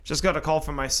Just got a call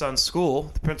from my son's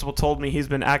school. The principal told me he's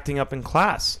been acting up in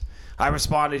class. I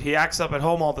responded, he acts up at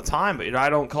home all the time, but I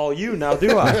don't call you now,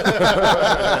 do I?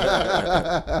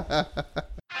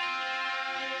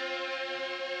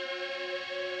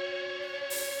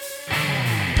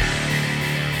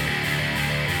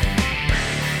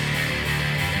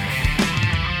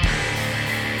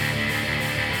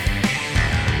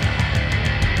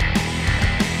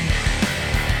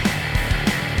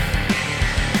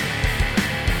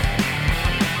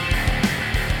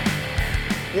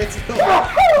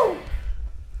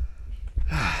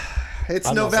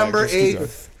 It's November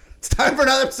 8th. It's time for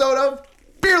another episode of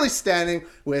Barely Standing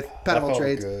with Petamal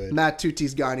Trades, Matt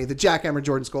Tutis Gani, the Jackhammer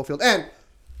Jordan Schofield, and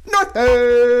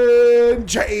Northern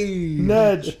J.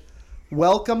 Nudge.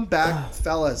 Welcome back,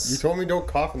 fellas. You told me don't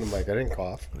cough in the mic. I didn't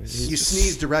cough. You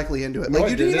sneezed directly into it. No,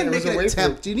 Like you didn't even It make was an away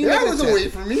attempt. from- You didn't Yeah, make it an was attempt. away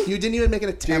from me. You didn't even make an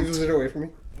attempt. James, was it away from me?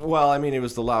 Well, I mean, it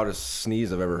was the loudest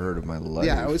sneeze I've ever heard of my life.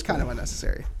 Yeah, it was kind of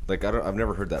unnecessary. Like I've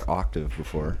never heard that octave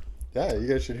before. Yeah, you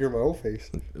guys should hear my old face.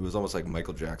 It was almost like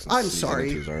Michael Jackson. I'm sneezing sorry.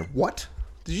 into his arm. What?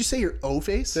 Did you say your O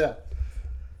face? Yeah.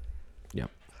 Yeah.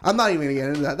 I'm not even going to get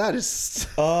into that. That is...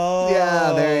 Oh,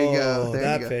 Yeah, there you go. There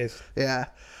that you go. face. Yeah.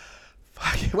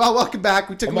 Well, welcome back.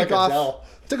 We took a I'm week like off. Adele.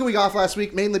 Took a week off last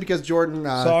week, mainly because Jordan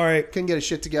Sorry. couldn't get his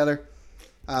shit together.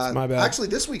 My bad. Actually,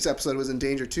 this week's episode was in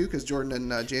danger too because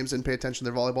Jordan and James didn't pay attention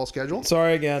to their volleyball schedule.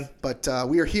 Sorry again. But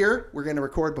we are here. We're going to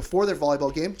record before their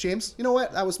volleyball game. James, you know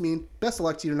what? That was mean. Best of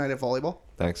luck to you tonight at volleyball.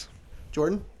 Thanks.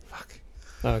 Jordan, fuck.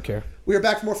 I don't care. We are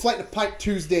back for more Flight and a Pint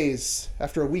Tuesdays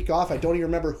after a week off. I don't even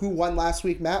remember who won last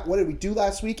week. Matt, what did we do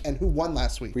last week and who won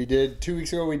last week? We did 2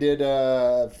 weeks ago. We did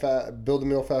Build a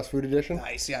Meal Fast Food Edition,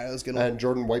 Nice. Yeah, that was good. and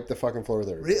Jordan wiped the fucking floor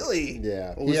there. Really? Yeah,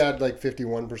 What he was had like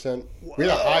 51%. We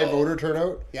had a high voter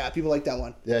turnout. Yeah, people like that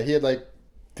one. Yeah, he had like,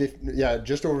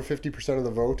 just over 50% of the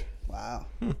vote. Wow.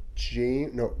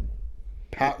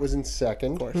 Pat was in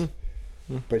second. Of course.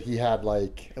 But he had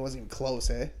like It wasn't even close,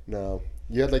 eh? no.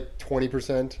 You had like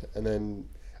 20%, and then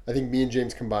I think me and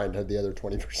James combined had the other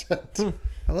 20%.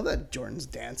 I love that Jordan's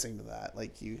dancing to that,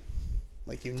 like you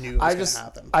knew it was going to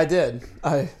happen. I did.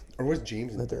 Or was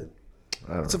James in third?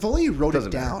 I don't know. So if only you wrote it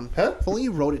Doesn't matter. down. Huh? If only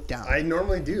you wrote it down. I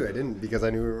normally do. I didn't because I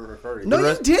knew we were recording. No,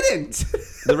 rest- you didn't.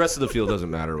 The rest of the field doesn't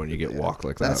matter when you get walked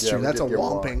like that. That's Yeah, true. we That's a did get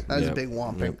whomping. walked. That is a Yeah. big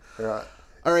whomping. Yeah.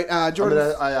 All right,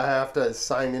 Jordan. I have to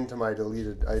sign into my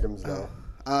deleted items now.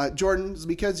 Jordan,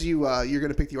 because you're going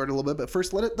to pick the order a little bit, but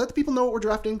first let the people know what we're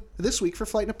drafting this week for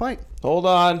Flight and a Pint. Hold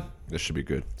on. This should be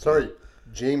good. Sorry,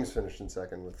 James finished in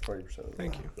second with 40% of the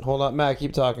Thank you. Hold on. Matt,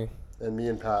 keep talking. And me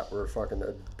and Pat were fucking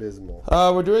abysmal.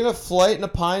 We're doing a flight and a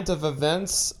pint of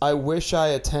events I wish I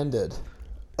attended.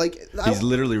 Like He's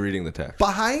literally reading the text.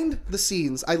 behind the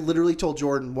scenes, I literally told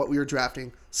Jordan what we were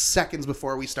drafting seconds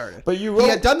before we started. But you he wrote...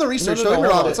 had done the research. No, Don't get me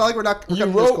wrong. hold It's on. not like we're You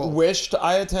coming to this wrote goal. wished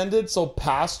I attended, so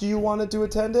past you wanted to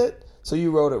attend it, so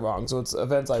you wrote it wrong. So it's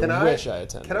events I wish I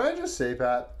attended. Can I just say,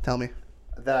 Pat, Tell me.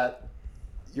 that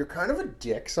you're kind of a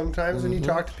dick sometimes when you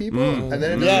talk to people, and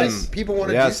then it's Yes. like people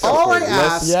want to Yes. do stuff. All I for you.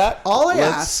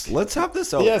 ask, Yeah. Let's have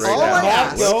this out Yes. right all now. I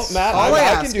Matt, ask, no, Matt, all I I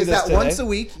ask can do is this that today. once a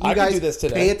week, you I can guys do this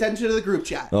today. pay attention to the group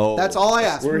chat. Oh. That's all I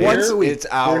ask. We're Once here. a week. It's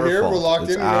our We're here. fault. We're locked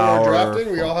It's in. We know what we're our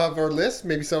drafting. We fault. all have our list.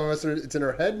 Maybe some of us it's in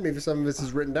our head. Maybe some of us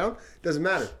is written down. Doesn't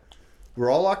matter. We're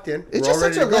all locked in. It's We're just all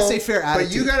ready such a to go. laissez-faire attitude.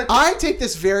 But you gotta. I take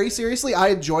this very seriously. I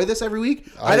enjoy this every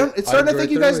week. I don't. It's I starting to enjoy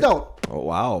think it you guys thoroughly. don't. Oh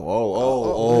wow!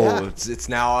 Oh! yeah. It's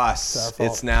now us. our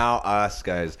fault. It's now us,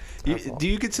 guys. Do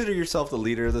you consider yourself the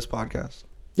leader of this podcast?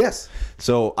 Yes.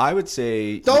 So I would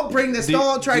say. Don't bring this.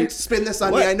 Don't try do- and spin this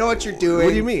on What? me. I know what you're doing.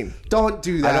 What do you mean? Don't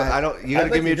do that. I don't. You gotta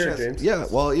I'd give like me a to hear it, chance. James. Yeah.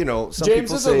 Well, you know, some James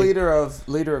people is say, a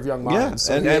leader of young Yeah, minds.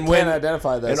 So and you when can't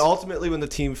identify this. And ultimately, when the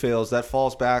team fails, that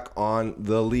falls back on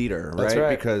the leader, That's right?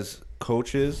 right. Because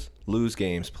coaches lose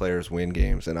games, players win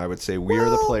games, and I would say we are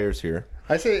the players here.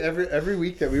 I say every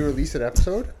week that we release an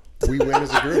episode, we win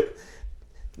as a group.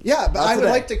 Yeah, but I would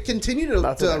today. like to continue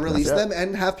to today. release Not yet. them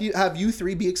and have you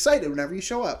three be excited whenever you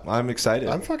show up. I'm excited.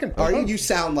 I'm fucking. Are you? pumped. You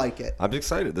sound like it. I'm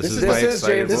excited. This, This is is- my this is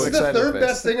excited James' This voice. is the excited third face.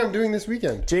 best thing I'm doing this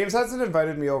weekend. James hasn't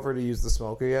invited me over to use the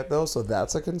smoker yet, though, so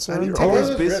that's a concern. Take How are Always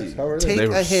those busy. ribs? How are they? Take They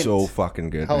were a hint. so fucking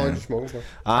good, How long man. did you smoke for?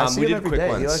 I see We him did every quick day.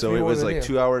 He ones, likes so me it more was than like you.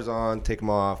 2 hours on, take them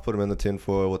off, put them in the tin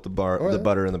foil with the yeah.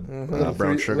 butter and the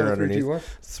brown Three- sugar little 3, 2, underneath. 1.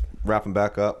 Wrap them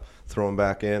back up, throw them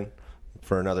back in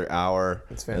for another hour,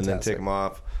 That's and then fantastic. take them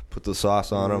off, put the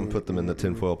sauce on them, put them in the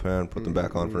tin foil pan, put them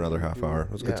back on for another half hour.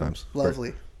 It was good Yeah. times.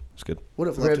 Lovely. It's good. Would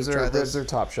have loved Ribs to try are this.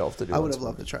 top shelf to do. I would once have more.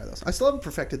 loved to try those. I still haven't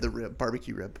perfected the rib,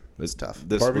 barbecue rib. It's tough.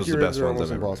 This Barbecue was the ribs best are ones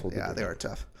almost I've ever. impossible. Yeah, they are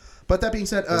tough. But that being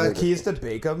said, The key is to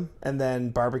bake them and then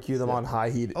barbecue them on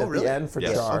high heat at really? the end for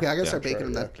Yes. char. okay, I gotta Yeah, start baking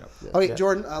them then. yeah. Okay,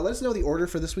 Jordan, let us know the order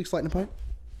for this week's Flight and a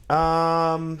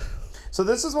Pint. So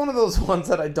this is one of those ones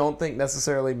that I don't think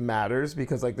necessarily matters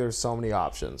because like there's so many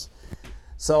options.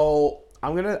 So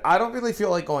I don't really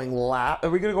feel like going last. Are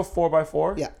we gonna go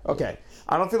 4x4? Yeah. Okay.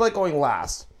 I don't feel like going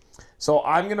last. So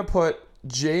I'm gonna put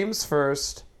James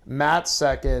first, Matt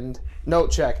second. No,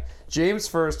 check. James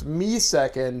first, me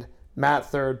second, Matt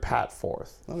third, Pat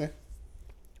fourth. Okay.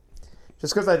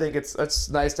 Just because I think it's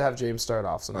nice to have James start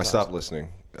off I sometimes. stopped listening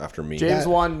after me. James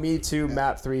Yeah. 1, me 2,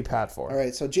 Matt 3, Pat 4. All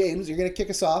right, so James, you're gonna kick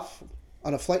us off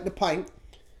on a Flight and a Pint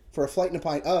for a Flight and a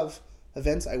Pint of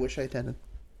events I wish I attended.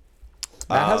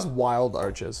 Matt has wild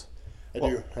arches. I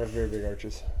do. I have very big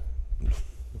arches.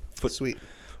 Sweet.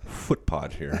 Foot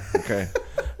pod here. Okay.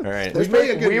 All right. There's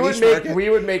probably a good niche market. We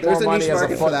would make There's more a money niche as a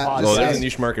market for foot that. pod. Well, there's Yes. a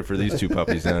niche market for these two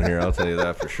puppies down here. I'll tell you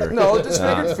that for sure. No, just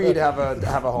figured for you to have a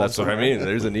home. That's what I somewhere. mean.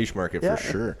 There's a niche market Yeah.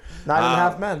 for sure.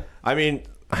 9.5 men. I mean,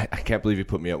 I can't believe you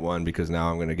put me at 1 because now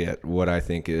I'm going to get what I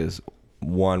think is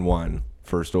 1-1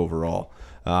 first overall.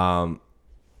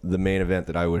 The main event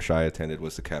that I wish I attended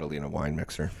was the Catalina Wine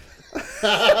Mixer.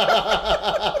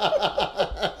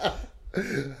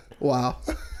 Wow.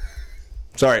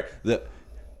 Sorry, the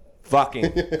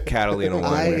fucking Catalina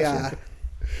Wine Mixer.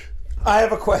 I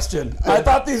have a question. I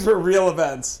thought these were real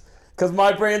events because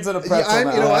my brain's in a pretzel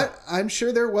now. You know what? I'm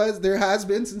sure there has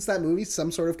been since that movie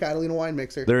some sort of Catalina wine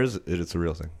mixer. It's a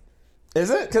real thing. Is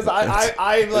it? Because I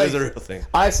It like is a real thing.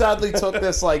 I sadly took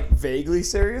this like vaguely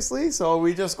seriously. So are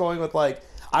we just going with like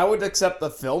I would accept the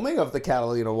filming of the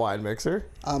Catalina Wine Mixer.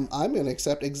 I'm going to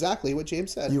accept exactly what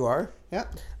James said. You are. Yeah.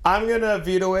 I'm gonna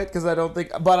veto it because I don't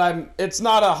think. But it's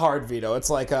not a hard veto. It's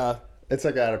like a. It's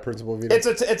like out of principle veto. It's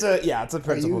a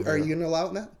principle. Are veto. you going to allow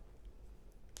it, Matt?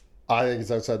 I think it's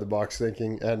outside the box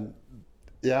thinking, and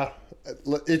yeah,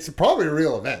 it's probably a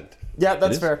real event. Yeah,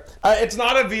 that's fair. It's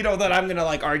not a veto that I'm gonna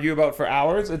like argue about for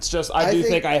hours. It's just I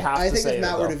think I have to say it. I think if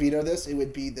Matt were to though. veto this, it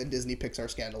would be the Disney Pixar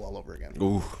scandal all over again.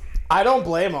 Ooh, I don't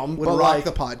blame him, Would but rock like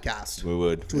the podcast. we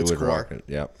would. To We its would core. rock it.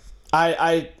 Yeah.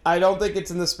 I don't think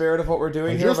it's in the spirit of what we're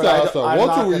doing here. Just But ask that I'm once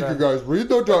not a week, gonna- you guys read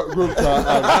the group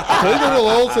chat. Take it a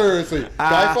little seriously.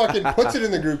 Guy fucking puts it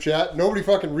in the group chat. Nobody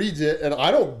fucking reads it, and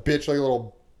I don't bitch like a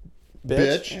little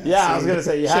bitch. Yeah, I was gonna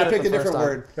say you Should had have it picked the a first different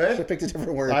time. word. Hey? Should have picked a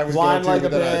different word. I was Whine going like to, a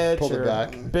but then I bitch, pulled it or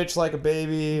back. bitch like a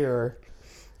baby, or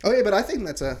Okay, but I think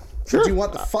that's a. Sure. Do you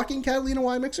want the fucking Catalina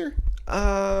wine mixer?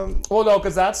 well, no,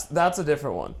 because that's a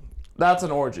different one. That's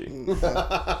an orgy.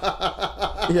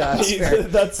 Yeah, Fair.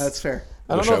 that's That's fair.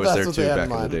 I don't Wish know I if was that's there what too they had back in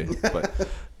mind. in the day. But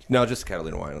no, just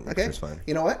Catalina Wine Okay. Mixer is fine.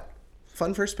 You know what?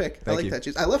 Fun first pick. I Thank like you. that.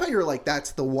 James. I love how you were like,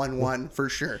 that's the 1-1 for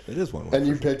sure. It is 1-1. And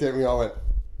you picked it, and we all went,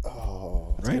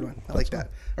 right? I like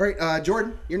that. All right,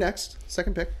 Jordan, you're next.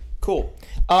 Second pick. Cool.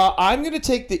 I'm gonna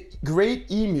take the Great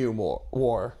Emu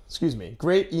War. Excuse me,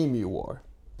 Great Emu War.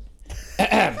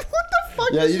 yeah,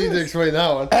 you need to explain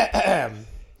that one.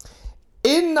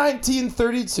 In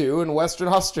 1932 in Western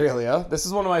Australia, this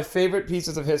is one of my favorite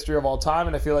pieces of history of all time,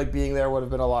 and I feel like being there would have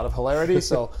been a lot of hilarity,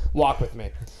 so walk with me.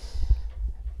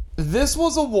 This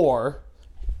was a war,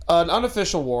 an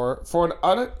unofficial war, for an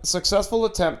unsuccessful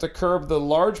attempt to curb the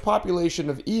large population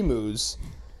of emus,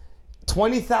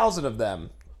 20,000 of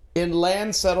them, in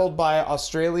land settled by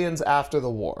Australians after the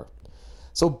war.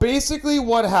 So basically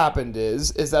what happened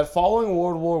is that following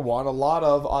World War I, a lot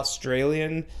of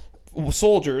Australian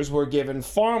soldiers were given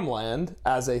farmland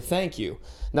as a thank you.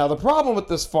 Now the problem with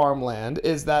this farmland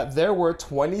is that there were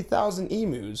 20,000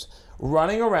 emus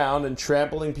running around and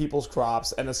trampling people's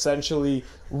crops and essentially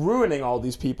ruining all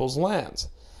these people's lands.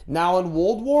 Now in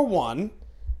World War I,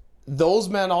 those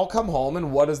men all come home,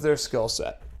 and what is their skill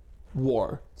set?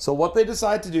 War. So what they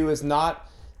decide to do is not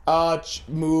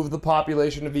move the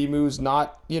population of emus,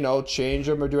 not, change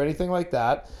them or do anything like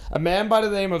that. A man by the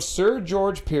name of Sir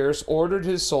George Pierce ordered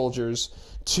his soldiers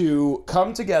to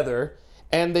come together,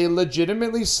 and they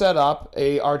legitimately set up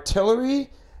a artillery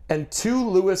and 2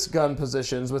 Lewis gun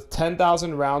positions with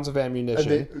 10,000 rounds of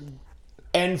ammunition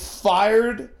and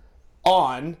fired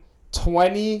on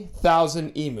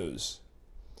 20,000 emus.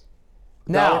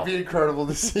 That Now, would be incredible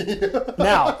to see.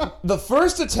 now, the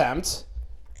first attempt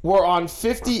were on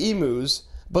 50 emus,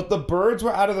 but the birds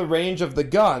were out of the range of the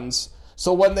guns.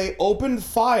 So when they opened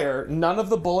fire, none of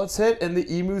the bullets hit, and the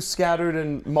emus scattered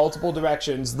in multiple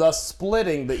directions, thus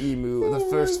splitting the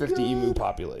first 50 emu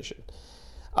population.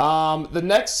 The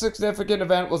next significant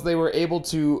event was they were able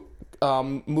to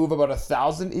move about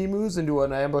 1,000 emus into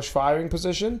an ambush firing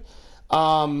position.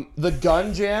 The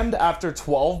gun jammed after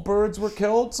 12 birds were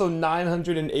killed, so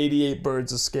 988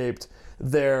 birds escaped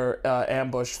their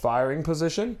ambush firing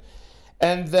position.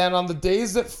 And then on the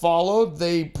days that followed,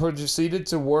 they proceeded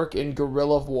to work in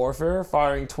guerrilla warfare,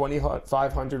 firing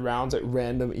 2,500 rounds at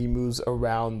random emus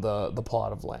around the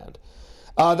plot of land.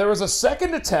 There was a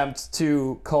second attempt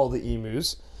to cull the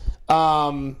emus.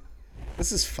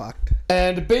 This is fucked.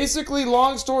 And basically,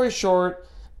 long story short,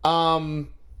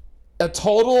 a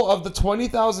total of the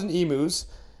 20,000 emus,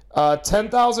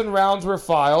 10,000 rounds were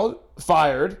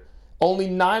fired. Only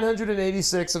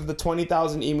 986 of the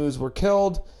 20,000 emus were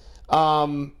killed.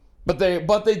 But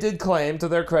they did claim, to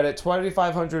their credit,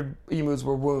 2,500 emus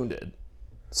were wounded.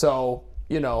 So,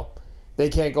 they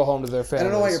can't go home to their families. I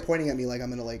don't know why you're pointing at me like I'm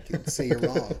gonna say you're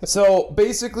wrong. So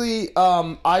basically,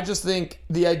 I just think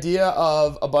the idea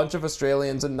of a bunch of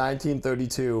Australians in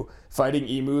 1932 fighting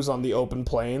emus on the open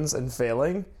plains and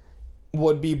failing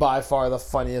would be by far the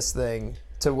funniest thing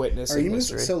to witness in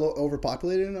history. Are emus still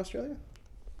overpopulated in Australia?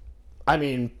 I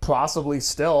mean, possibly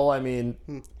still.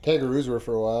 Kangaroos were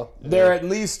for a while. They're at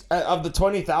least, of the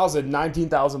 20,000,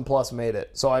 19,000 plus made it.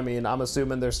 So, I'm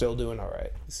assuming they're still doing all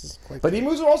right. This is quite. But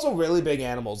emus are also really big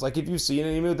animals. Like, if you've seen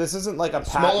an emu, this isn't like a pat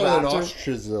Smaller than raptor.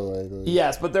 ostriches, though. I believe.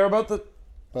 Yes, but they're about the...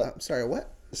 I'm sorry,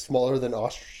 what? Smaller than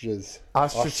ostriches.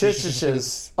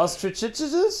 Ostriches.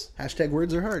 Ostriches? Hashtag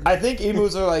words are hard. I think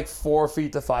emus are like 4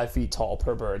 feet to 5 feet tall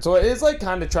per bird. So it is like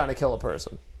kind of trying to kill a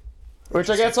person. Which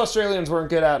I guess Australians weren't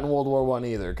good at in World War I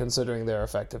either, considering their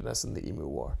effectiveness in the Emu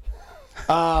War.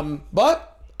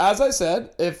 But, as I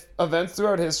said, if events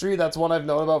throughout history, that's one I've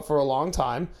known about for a long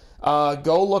time.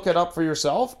 Go look it up for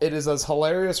yourself. It is as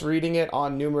hilarious reading it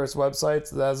on numerous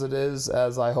websites as it is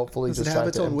as I hopefully Does just it have tried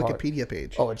its to own impart. Wikipedia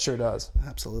page? Oh, it sure does.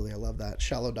 Absolutely, I love that.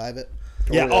 Shallow dive it.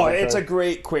 Yeah, it's a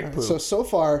great quick poop. So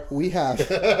far we have.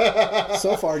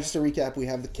 So far, just to recap, we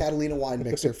have the Catalina wine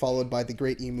mixer followed by the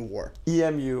Great Emu War.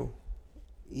 EMU.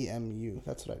 EMU.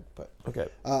 That's what I put. Okay.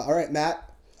 All right,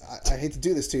 Matt. I hate to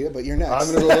do this to you, but you're next.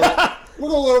 I'm gonna go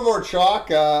a little more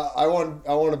chalk. I want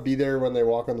to be there when they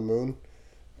walk on the moon,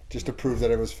 just to prove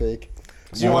that it was fake.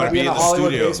 You want to be in a Hollywood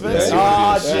studio. basement? Yeah,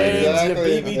 Ah, you James,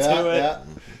 Exactly. you beat me to it. Yeah.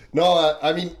 No,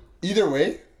 I mean, either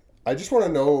way, I just want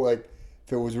to know, like,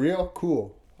 if it was real,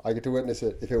 cool. I get to witness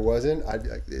it. If it wasn't, I'd be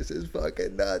like, this is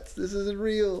fucking nuts. This isn't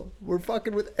real. We're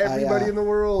fucking with everybody in the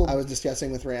world. I was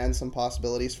discussing with Rand some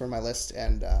possibilities for my list,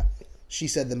 and she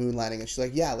said the moon landing, and she's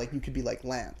like, yeah, like you could be like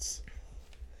Lance.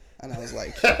 And I was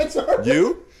like,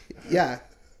 You? yeah.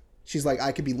 She's like,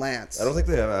 I could be Lance. I don't think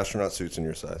they have astronaut suits in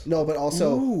your size. No, but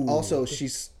also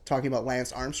she's talking about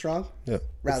Lance Armstrong Yeah.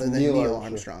 rather than Neil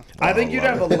Armstrong. I think you'd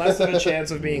have a less of a chance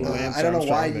of being Lance I don't know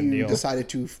why Armstrong than you Neil. decided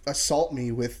to assault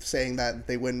me with saying that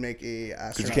they wouldn't make a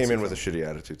astronaut. Because you came in with a shitty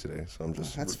attitude today, so I'm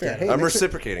just. That's fair. Hey, I'm makes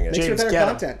reciprocating it. Makes for James, better get him.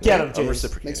 content. Get him, I'm James.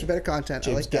 reciprocating. Makes for better content. I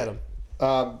James, like get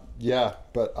that. him. Yeah,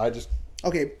 but I just.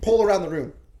 Okay, poll around the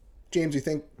room. James, you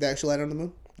think they actually landed on the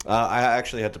moon? I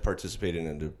actually had to participate in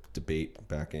a debate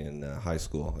back in high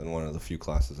school in one of the few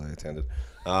classes I attended.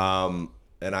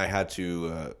 And I had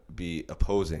to be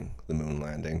opposing the moon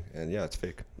landing. And yeah, it's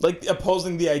fake. Like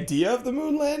opposing the idea of the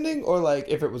moon landing, or like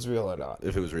if it was real or not?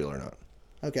 If it was real or not.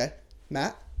 Okay.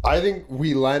 Matt? I think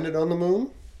we landed on the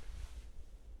moon.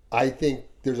 I think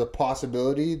there's a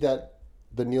possibility that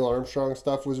the Neil Armstrong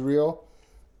stuff was real,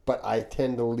 but I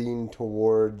tend to lean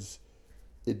towards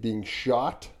it being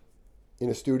shot in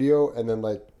a studio, and then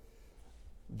like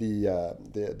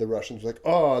the Russians were like,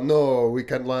 oh no, we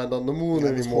can't land on the moon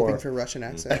I was anymore. hoping for Russian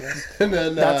accent. Yes. And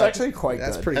then That's actually quite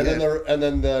That's good. pretty and good.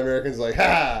 then the Americans like,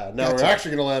 ha! Now Gotcha. we're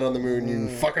actually gonna land on the moon, you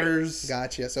fuckers.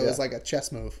 Gotcha. So it was like a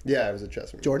chess move. Yeah, it was a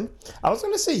chess move. Jordan? I was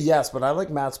going to say yes, but I like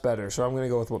Matt's better, so I'm going to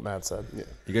go with what Matt said. Yeah.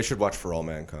 You guys should watch For All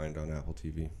Mankind on Apple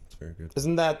TV. It's very good.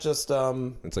 Isn't that just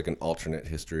It's like an alternate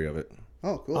history of it.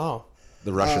 Oh, cool. Oh.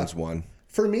 The Russians won.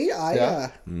 For me, Yeah.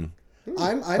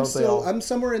 I'm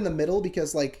somewhere in the middle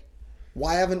because like,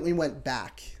 why haven't we went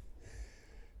back?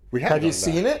 We Have you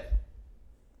seen it?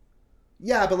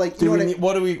 Yeah, but like, you Do know we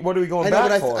what need, what are we going I know,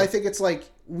 back but for? I think it's like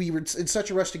we were in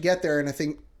such a rush to get there, and I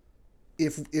think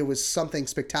if it was something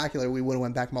spectacular, we would have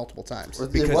went back multiple times.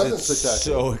 Because it wasn't it's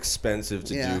spectacular. so expensive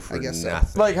to Yeah, do for I guess so.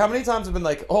 nothing. Like, how many times have been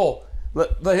like, oh,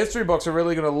 the history books are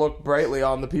really going to look brightly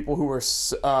on the people who were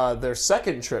their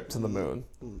second trip to the moon.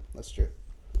 That's true.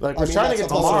 Like, we're mean, trying to that's get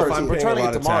to also Mars. if I'm We're paying trying a to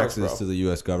lot get of to Mars, taxes bro. to the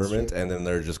U.S. government, and then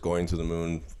they're just going to the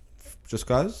moon just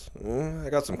cause, I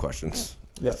got some questions.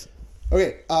 Yes.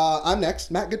 Okay, I'm next.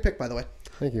 Matt, good pick, by the way.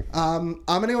 Thank you. I'm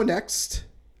gonna go next.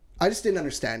 I just didn't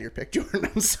understand your pick, Jordan.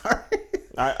 I'm sorry.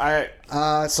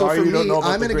 I So sorry for you don't me, know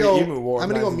about I'm the gonna Great go. Emu War I'm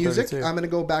of gonna go music. 1932. I'm gonna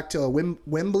go back to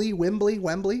Wembley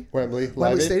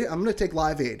Live Aid? Stadium. I'm gonna take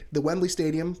Live Aid, the Wembley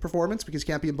Stadium performance, because you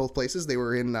can't be in both places. They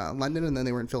were in London and then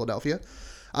they were in Philadelphia.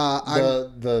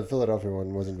 The Philadelphia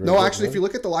one wasn't very No, good, actually, if you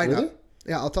look at the lineup, Really?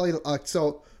 yeah, I'll tell you.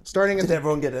 So starting at Did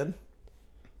everyone get in?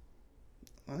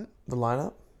 What? The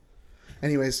lineup?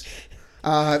 anyways,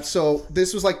 so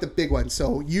this was like the big one.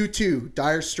 So U2,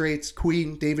 Dire Straits,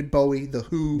 Queen, David Bowie, The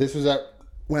Who, This was at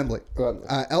Wembley, Wembley.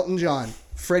 Elton John,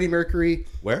 Freddie Mercury,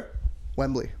 Where?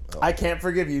 Wembley. I can't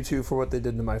forgive you two for what they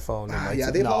did to my phone. Yeah,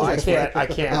 they no, I apologized for can't. it. I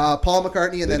can't. Paul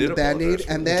McCartney, and then did the Band Aid, apologize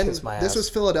for and it. then Kiss my this ass. was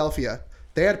Philadelphia.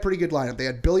 They had a pretty good lineup. They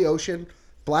had Billy Ocean,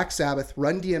 Black Sabbath,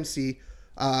 Run DMC,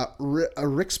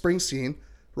 Rick Springsteen,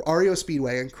 REO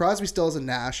Speedway, and Crosby, Stills and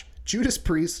Nash, Judas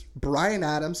Priest, Bryan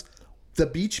Adams, The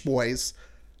Beach Boys,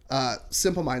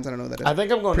 Simple Minds. I don't know what that is. I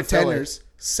think I'm going to Pretenders,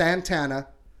 Santana,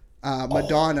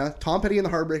 Madonna, Tom Petty and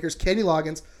the Heartbreakers, Kenny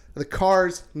Loggins, The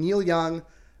Cars, Neil Young,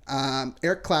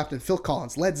 Eric Clapton, Phil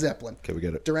Collins, Led Zeppelin. Okay, we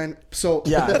get it. Duran. So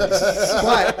Yeah.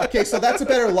 but okay, so that's a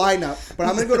better lineup. But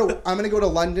I'm gonna go to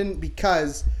London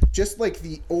because just like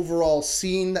the overall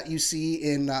scene that you see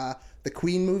in the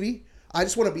Queen movie, I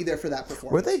just want to be there for that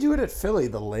performance. Where'd they do it at Philly?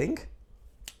 The Link?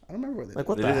 I don't remember where they Like did.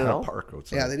 what They the did it in hell? a park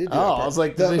outside. Yeah, they did. Do Oh, it. I was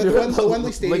like, the, did they the, do it Wem- at the the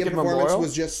Wembley Stadium Lincoln performance Memorial?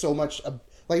 was just so much.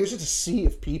 Like it was just a sea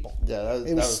of people. Yeah, that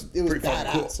It was pretty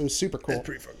fucking badass. It was super cool.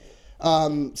 pretty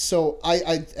fucking So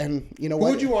I and you know Who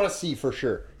what? would you want to see for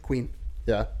sure? Queen.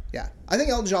 Yeah. Yeah, I think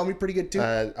Elton John would be pretty good too.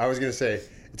 I was gonna say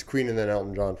it's Queen and then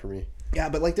Elton John for me. Yeah,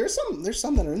 but like there's some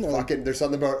that are in there. Like, Fucking, there's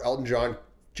something about Elton John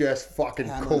just fucking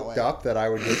Hammering coked away. up that I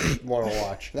would just want to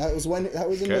watch. that was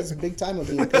in his big time of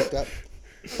being picked up.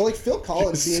 But like Phil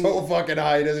Collins being So fucking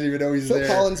high, he doesn't even know he's Phil there.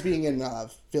 Collins being in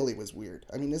Philly was weird.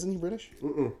 I mean, isn't he British?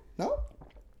 No,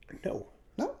 No,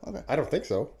 no. Okay, I don't think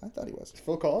so. I thought he was.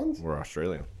 Phil Collins? We're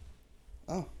Australian.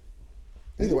 Oh,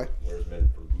 either way, Where's men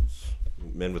for boots?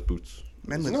 Men with boots.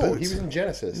 men with No, boots. he was in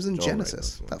Genesis. He was in right,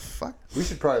 Genesis. that's The fuck? We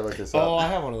should probably look this Oh, up. I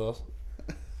have one of those.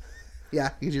 Yeah,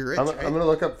 because you're rich. I'm right? gonna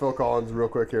look up Phil Collins real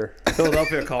quick here.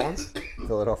 Philadelphia Collins.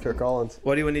 Philadelphia Collins.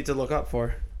 What do we need to look up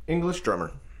for? English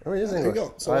drummer. Oh, he is you English.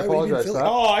 go. So I why would he be in apologize. Philly?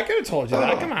 Pat. Oh, I could have told you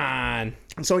that. Come on.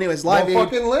 So, anyways, Well, Live Aid.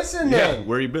 fucking listen then.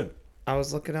 Where you been? I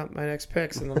was looking up my next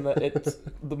picks, and then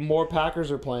the more Packers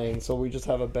are playing, so we just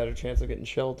have a better chance of getting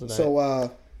chilled tonight.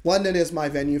 So, London is my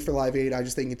venue for Live Aid. I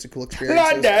just think it's a cool experience.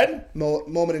 London!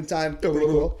 Moment in time. Pretty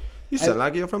cool. You sound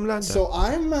like you're from London. So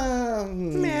I'm.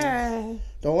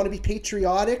 Do I want to be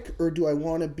patriotic or do I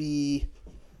want to be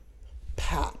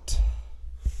pat?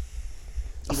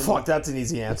 Fuck, that's an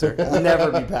easy answer.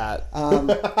 Never be Pat. I'm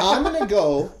gonna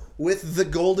go with the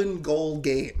golden goal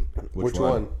game Which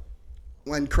one?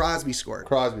 when Crosby scored.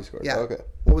 Crosby scored. Yeah. Okay.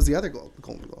 What was the other goal? The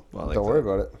golden goal. Well, I like Don't that. worry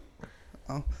about it.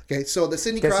 Oh, okay. So the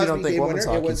Sidney Guess you don't Crosby think game winner. women's It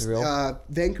hockey's was real?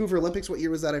 Vancouver Olympics. What year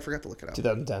was that? I forgot to look it up.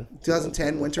 2010.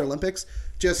 2010 Winter Olympics.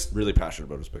 Just Really passionate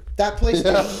about his pick. that place.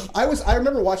 I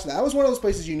remember watching that. That was one of those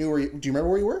places you knew where. Do you remember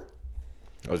where you were?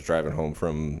 I was driving home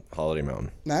from Holiday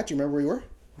Mountain. Matt, do you remember where you were?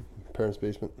 Parents'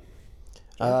 basement.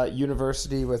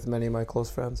 University with many of my close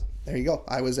friends. There you go.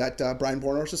 I was at Brian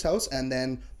Bornhorst's house, and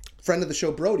then friend of the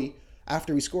show Brody,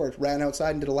 after we scored, ran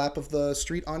outside and did a lap of the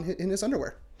street in his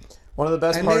underwear, One of the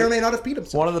best and may or may not have peed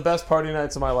himself. one of the best party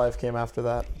nights of my life came after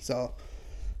that. So,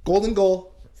 golden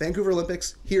goal, Vancouver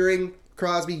Olympics. Hearing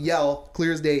Crosby yell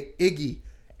clear as day, Iggy,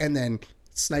 and then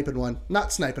sniping one.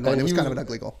 Not sniping one. And It was he kind of was- an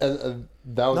ugly goal. And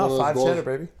that was No, one of those 5 goals. center,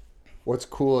 baby. What's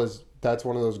cool is that's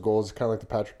one of those goals, kind of like the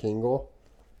Patrick Kane goal,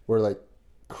 where like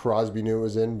Crosby knew it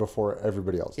was in before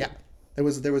everybody else. Yeah,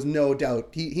 did. there was no doubt.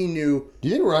 He knew. Do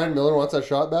you think Ryan Miller wants that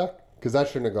shot back? Because that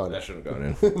shouldn't have gone. That shouldn't have gone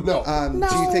in. No.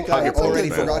 Do you think I Pocket points, already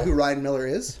man. forgot who Ryan Miller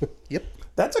is? Yep.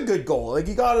 That's a good goal. Like,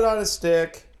 he got it on his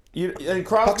stick. And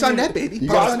Crosby, Puck's on net, baby. you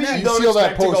Puck's got on net. you don't seal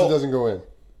that expect to post, go- it doesn't go in.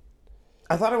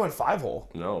 I thought I went 5-hole.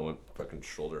 No, it went fucking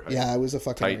shoulder height. Yeah, it was a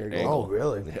fucking Tight weird angle. goal. Oh,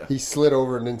 really? Yeah. He slid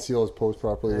over and didn't seal his post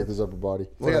properly with his upper body.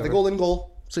 So yeah, the golden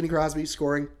goal, Sidney Crosby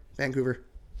scoring, Vancouver,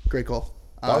 great goal.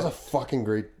 That was a fucking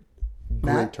great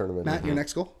Matt, tournament. Matt, your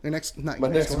next goal, your next not My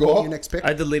your next goal? your next pick.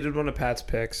 I deleted one of Pat's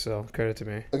picks, so credit to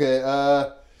me. Okay,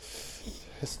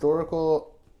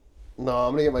 historical. No,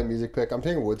 I'm gonna get my music pick. I'm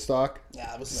taking Woodstock.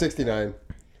 Yeah, it was 69.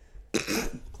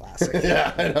 classic.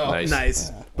 Yeah, I know.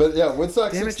 Nice. But yeah,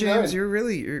 Woodstock Damn it, 69. James,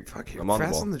 you're fucking I'm on the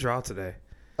fast ball. on the draw today.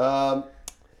 Um,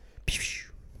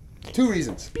 2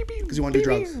 reasons. Because you want to do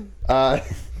drugs.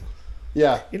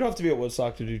 Yeah, You don't have to be at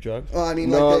Woodstock to do drugs. Well, I mean,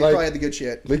 No, like, they like- probably had the good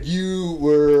shit. like you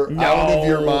were out of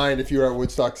your No. mind if you were at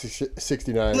Woodstock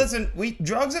 69. Listen,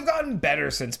 drugs have gotten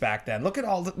better since back then. Look at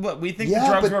all what we think Yeah, the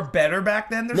drugs but- were better back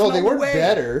then. There's no, they weren't way.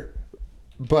 better.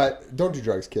 But don't do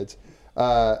drugs, kids.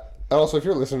 Also, if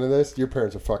you're listening to this, your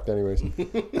parents are fucked anyways.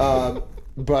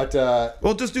 But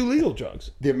Well, just do legal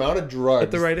drugs. the amount of drugs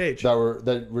At the right age.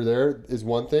 that were there is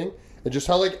one thing, and just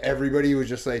how like everybody was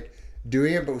just like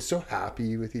doing it, but was so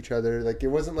happy with each other. Like it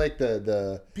wasn't like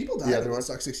the People the died other at one.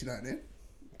 Woodstock 69, eh?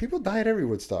 People died every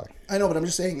Woodstock. I know, but I'm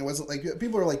just saying it wasn't like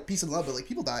people were like peace and love, but like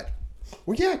people died.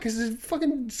 Well, yeah, because there's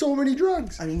fucking so many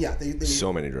drugs. I mean, yeah, they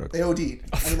So many drugs. They OD'd.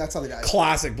 I mean, that's how they died.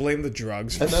 Classic. Blame the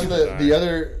drugs. And then the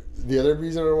other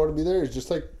reason I don't want to be there is just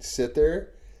like sit there.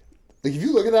 Like if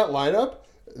you look at that lineup,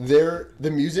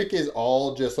 the music is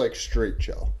all just like straight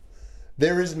chill.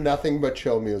 There is nothing but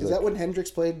chill music. Is that when Hendrix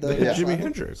played the Yeah. Jimi Platinum?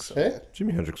 Hendrix. Eh?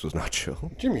 Jimi Hendrix was not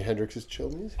chill. Jimi Hendrix is chill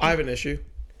music? I have an issue.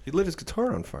 He lit his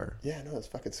guitar on fire. Yeah, no, it's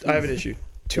fucking sweet. I have an issue.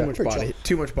 Too much pretty body. chill.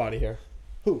 Too much body hair.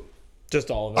 Who? Just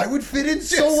all of it. I would fit in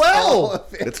Just so all well.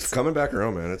 of it. It's coming back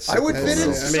around, man. It's I would sick. fit in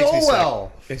Makes me so sick.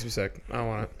 well. Makes me sick. I don't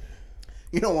want it.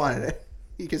 You don't want it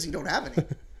because you don't have any.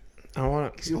 I don't want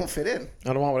it. Because you won't fit in.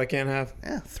 I don't want what I can't have.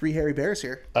 Yeah, 3 hairy bears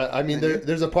here. I mean,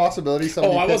 there's a possibility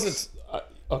somebody. Oh, I picks, wasn't.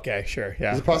 Okay, sure.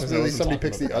 Yeah. There's a possibility I wasn't somebody talking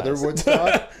picks the about other that.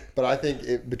 Woodstock, but I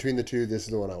think between the two, this is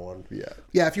the one I want to be at.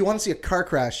 Yeah, if you want to see a car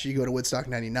crash, you go to Woodstock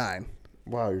 99.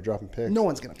 Wow, you're dropping picks. No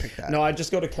one's going to pick that. No, I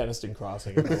just go to Keniston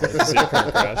Crossing. If I want to see a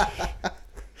car crash.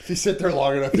 If you sit there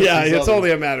long enough, Yeah, it's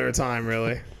only a matter of time,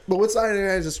 really. But Woodstock 99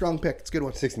 is a strong pick. It's a good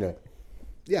one. 69.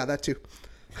 Yeah, that too.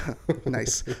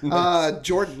 Nice.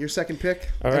 Jordan, your second pick.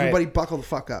 All right. Everybody buckle the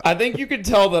fuck up. I think you can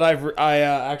tell that I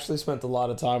actually spent a lot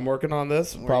of time working on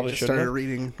this. Probably just shouldn't started have.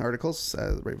 reading articles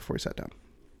right before we sat down.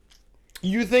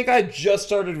 You think I just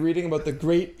started reading about the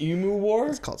Great Emu War?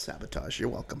 It's called sabotage. You're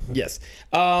welcome. Yes.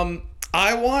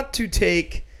 I want to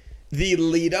take the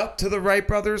lead up to the Wright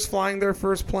brothers flying their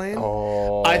first plane.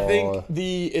 Oh. I think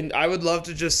and I would love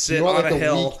to just sit You want on like a the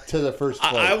hill. week to the first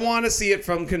flight. I want to see it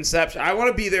from conception. I want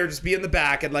to be there, just be in the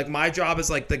back, and like my job is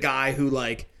like the guy who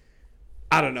like,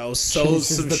 I don't know, sews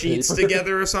Chases some the sheets paper.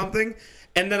 together or something.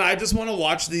 And then I just want to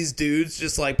watch these dudes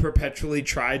just like perpetually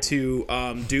try to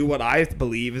do what I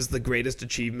believe is the greatest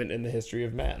achievement in the history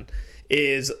of man,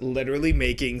 is literally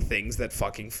making things that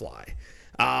fucking fly.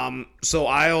 So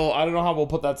I don't know how we'll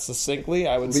put that succinctly.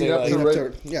 I would say up like to Lead Right.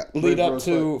 up to- yeah. lead up Brothers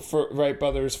to Wright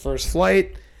brothers' first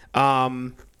flight.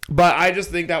 But I just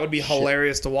think that would be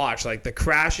hilarious to watch. Like the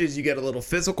crashes, you get a little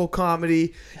physical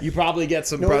comedy. You probably get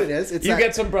some. know what it is? It's you that-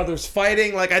 get some brothers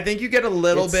fighting. Like I think you get a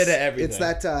little bit of everything. It's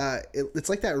that. It's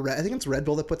like that. I think it's Red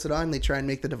Bull that puts it on. They try and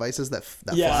make the devices that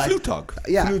Yeah. fly. Flutog.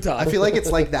 Yeah, Flutog. I feel like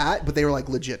it's like that, but they were like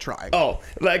legit trying. Oh,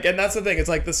 like, and that's the thing. It's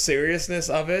like the seriousness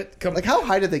of it. Like how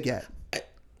high did they get?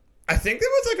 I think there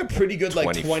was like a pretty good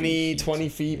like 20 20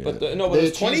 feet, but no, but They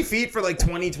it was 20 achieved- feet for like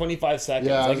 25 seconds.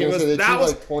 yeah, I like was it gonna was say they that achieved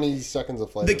was like 20 seconds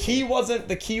of flight. the key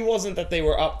wasn't that they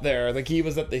were up there. The key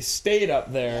was that they stayed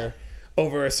up there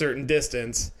over a certain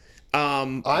distance.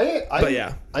 But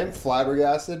yeah. I'm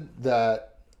flabbergasted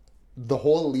that the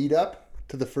whole lead up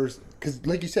to the first, because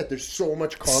like you said, there's so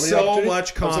much comedy. So opportunity.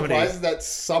 much comedy. I'm surprised that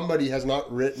somebody has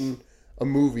not written a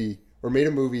movie or made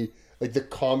a movie like the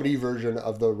comedy version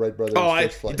of the Wright brothers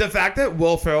first flight. The fact that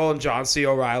Will Ferrell and John C.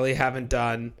 O'Reilly haven't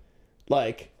done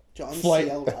like John flight.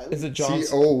 C. O'Reilly? Is it John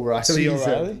C.O. Riley. C. he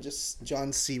said. O'Reilly? Just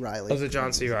John C. Riley. Was it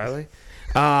John C. Riley?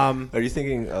 Are you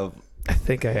thinking of I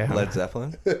think I am. Led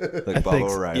Zeppelin? Like I Bubba think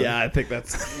so. O'Reilly? Yeah, I think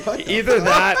that's either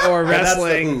that or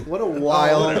wrestling. What a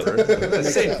wild. Whatever.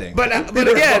 Same thing. But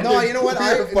again, No, you know what?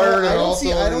 I don't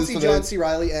see. I don't see also John C.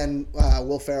 Riley and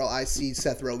Will Ferrell. I see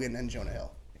Seth Rogen and Jonah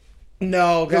Hill.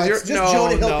 no, because It's you're just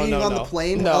Jonah Hill being no, on no. the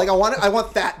plane. No. Like I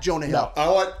want that Jonah Hill. I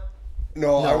want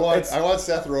it's-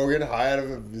 Seth Rogen high out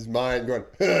of his mind going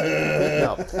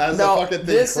No, as the fucking thing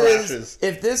this crashes. is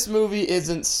if this movie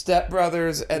isn't Step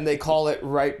Brothers and they call it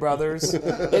Wright Brothers,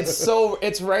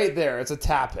 it's right there. It's a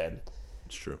tap in,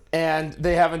 It's true. and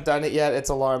they haven't done it yet. It's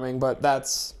alarming, but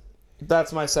that's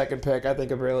my second pick. I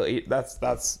think I'm really that's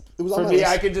It was on for my me. list.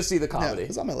 I can just see the Yeah, comedy.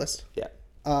 it's on my list.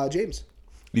 Yeah. James.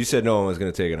 You said no one was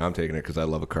going to take it. I'm taking it because I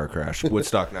love a car crash.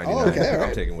 Woodstock 99. Oh, okay, all right.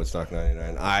 I'm taking Woodstock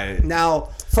 99. Now,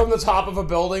 From the top of a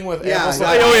building with Yeah, ample yeah.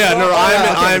 supply. Oh, yeah, no,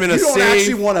 I'm in a you don't safe.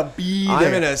 actually want to be there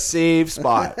I'm in a safe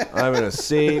spot. I'm in a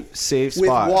safe with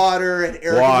spot. water and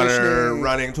air Water, conditioning.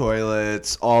 running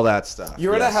toilets, all that stuff.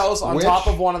 You're in a Yes. house on Which- top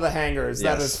of one of the hangars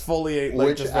that Yes. is fully like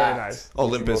Which just very act? nice. Oh,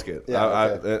 Limp Bizkit.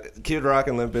 Yeah, Kid Rock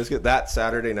and Limp Bizkit. That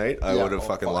Saturday night, I Yeah. would have Oh,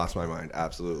 fucking fuck. lost my mind.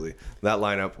 Absolutely. That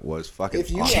lineup was fucking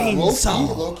If you-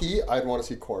 awesome. Low key, I'd want to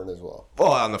see Korn as well.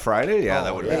 Oh, on the Friday? Yeah,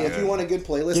 that would have Hey, been if you good. want a good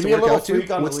playlist Give to me a work little out to, freak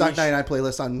on a Woodstock leash. 99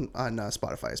 playlist on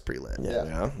Spotify is pretty lit. Yeah.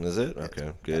 Yeah, is it?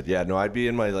 Okay, good. Yeah, no, I'd be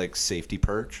in my like safety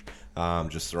perch,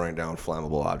 just throwing down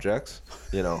flammable objects.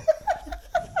 You know,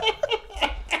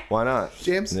 why not?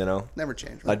 James? You know, Never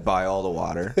change. I'd buy all the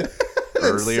water.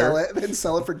 earlier. Then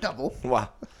sell it for double. Wow.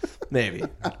 Maybe.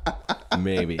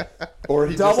 Or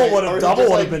he Double would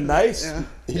have been nice. Yeah.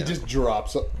 He just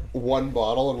drops one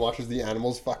bottle and watches the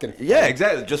animals fucking. Yeah,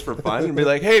 exactly. Just for fun, and be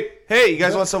like, "Hey, you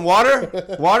guys want some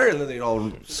water? Water?" And then they'd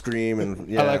all scream and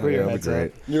yeah, I like where your it'd be head's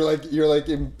great. at. You're like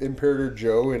Imperator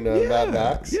Joe in Mad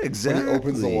Max. Yeah, When he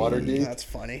opens the water exactly. gate. That's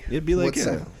funny. It'd be like, What's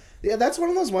yeah. that? Yeah, that's one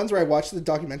of those ones where I watched the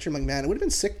documentary. I'm like, man, it would have been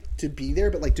sick to be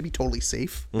there, but like to be totally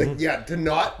safe. Like, yeah,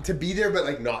 to be there, but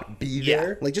like not be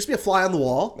there. Like just be a fly on the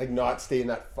wall. Like not stay in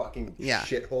that fucking Yeah.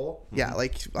 shithole. Yeah,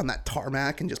 like on that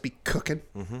tarmac and just be cooking.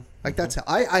 Like that's how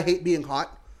I hate being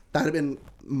hot. That'd have been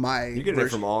my. You get it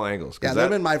from all angles. 'cause Yeah, that'd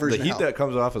been my version The of heat hell. that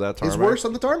comes off of that tarmac It's worse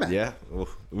on the tarmac. Yeah.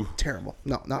 Oof, oof. Terrible.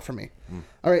 No, not for me.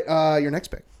 All right, your next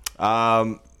pick.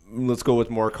 Let's go with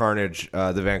more carnage.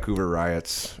 The Vancouver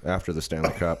riots after the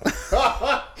Stanley Cup.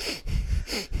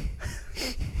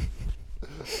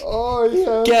 Oh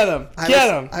yeah. Get him. Get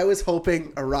him. I was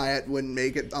hoping a riot wouldn't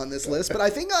make it on this list, but I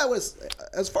think I was,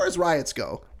 as far as riots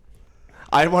go.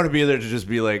 I want to be there to just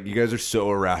be like, you guys are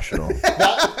so irrational.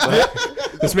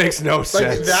 This makes no Like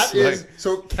sense. that is Like,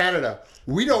 so Canada.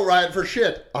 We don't riot for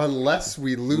shit unless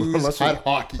we lose Unless we- at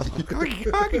hockey.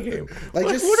 hockey game. Like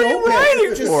just what so are you pissed.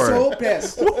 rioting Just for? so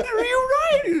pissed. What are you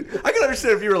rioting? I can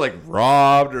understand if you were like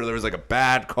robbed or there was like a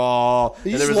bad call.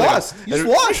 You and just there was, like, lost. You just and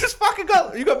lost. You just fucking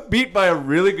got beat by a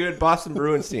really good Boston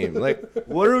Bruins team. Like,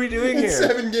 what are we doing In here?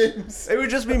 7 games. It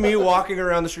would just be me walking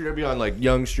around the street. I'd be on like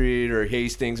Yonge Street or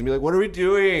Hastings and be like, "What are we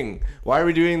doing? Why are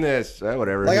we doing this?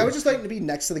 Whatever." Like I would just like to be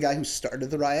next to the guy who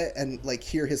started the riot and like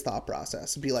hear his thought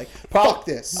process and be like, "Fuck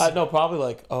this." No, probably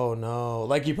like, oh no.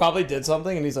 Like you probably did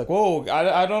something and he's like, whoa,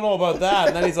 I don't know about that.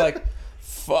 And then he's like,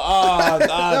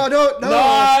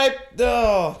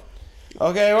 no.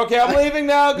 Okay, I'm leaving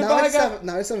now. Now I, Goodbye, just guys. have,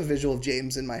 now I just have a visual of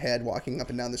James in my head walking up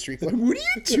and down the street going, "What are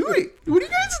you doing? What are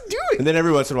you guys doing?" And then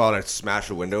every once in a while, I'd smash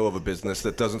a window of a business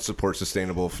that doesn't support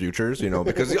sustainable futures,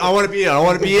 because I want to be in. I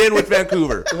want to be in with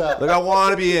Vancouver. Like I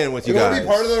want to be in with you You want guys. to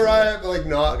be part of the riot, but like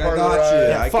not part of the got riot. you.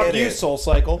 Yeah, I fuck get you, it. Soul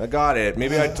Cycle. I got it.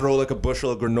 Maybe I'd throw like a bushel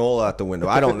of granola out the window.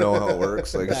 I don't know how it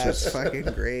works. Like it's That's just. fucking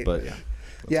great. But yeah,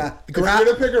 yeah, If you're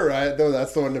gonna pick a riot, though,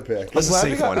 that's the one to pick. that's a glad we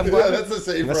safe got- one. Yeah, that's the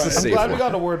safe That's the riot. safe I'm glad we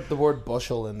one. got the word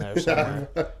bushel in there somewhere.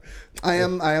 I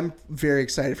am very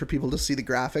excited for people to see the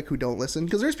graphic who don't listen,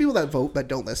 because there's people that vote that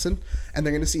don't listen, and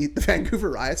they're gonna see the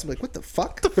Vancouver riots and be like, "What the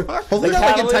fuck?" Hopefully The that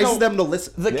like Catalina- entices them to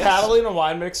listen. The Catalina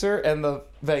wine mixer and the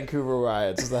Vancouver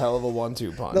riots is a hell of a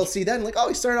 1-2 punch. They'll see that and like, "Oh,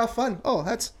 he started off fun.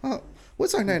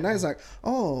 What's our night?" He's like,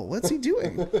 "Oh, what's he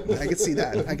doing?" I could see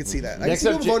that. I can see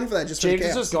people voting for that just for the James is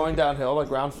chaos. just going downhill like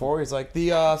round 4. He's like,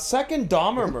 the second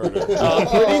Dahmer murder.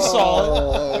 Pretty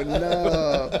solid. Oh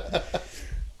no.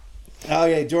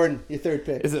 Okay, Jordan, your third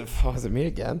pick. Is it me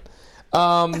again?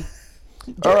 All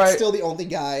right. Still the only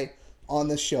guy on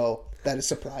the show that is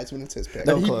surprised when it's his pick.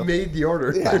 No He clue. made the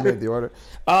order. I made the order.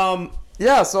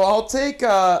 Yeah, so I'll take.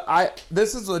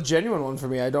 This is a genuine one for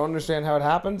me. I don't understand how it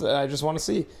happened, and I just want to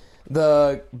see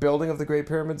the building of the Great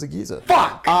Pyramids of Giza.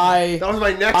 Fuck! That was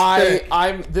my next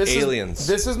pick. Aliens.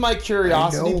 This is my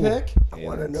curiosity I know. pick. I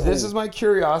want to know. This is my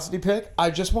curiosity pick.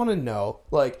 I just want to know,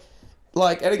 and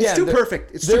again, too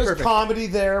perfect. It's too there's perfect. comedy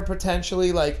there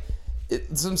potentially, I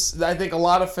think a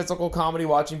lot of physical comedy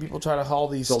watching people try to haul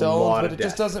these a stones, lot but of it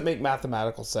just death. doesn't make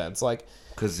mathematical sense. Like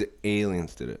Because the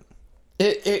aliens did it.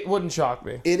 it wouldn't shock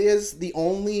me. It is the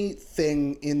only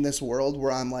thing in this world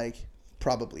where I'm like,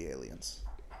 probably aliens.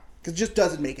 Because it just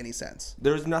doesn't make any sense.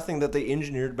 There was nothing that they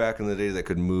engineered back in the day that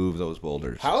could move those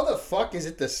boulders. How the fuck is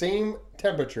it the same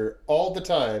temperature all the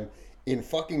time in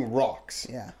fucking rocks?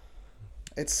 Yeah.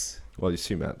 It's... Well, you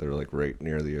see, Matt, they're like right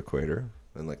near the equator,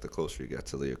 and like the closer you get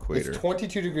to the equator. It's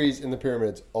 22 degrees in the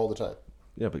pyramids all the time.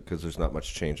 Yeah, because there's not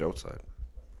much change outside.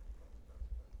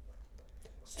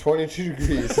 It's 22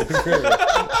 degrees in the pyramids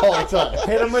all the time.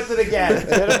 Hit him with it again.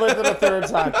 Hit him with it a third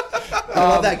time. I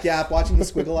love that gap, watching the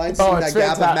squiggle lines. Oh, seeing it's that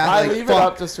gap of fantastic. Matt, I like, leave it fuck.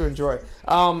 up just to enjoy.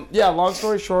 Yeah, long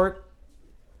story short,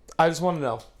 I just want to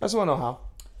know. I just want to know how.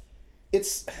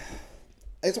 It's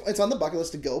on the bucket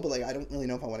list to go, but like I don't really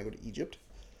know if I want to go to Egypt.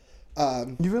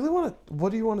 You really want to?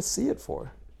 What do you want to see it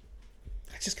for?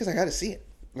 Just because I got to see it.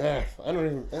 Nah, I don't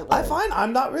even. I find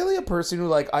I'm not really a person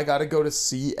who I got to go to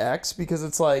see X because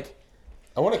it's like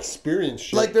I want to experience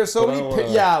shit. there's so but I many. don't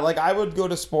wanna- Yeah, I would go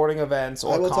to sporting events I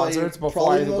or will concerts tell you, before I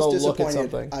probably the go most look at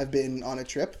disappointed something. I've been on a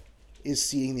trip is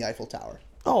seeing the Eiffel Tower.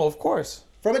 Oh, of course.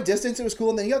 From a distance, it was cool,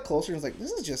 and then you got closer, and it's like,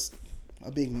 this is just a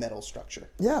big metal structure.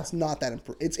 Yeah. It's not that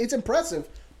it's impressive,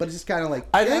 but it's just kind of like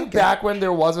I yeah, think okay. back when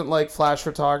there wasn't flash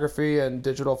photography and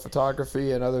digital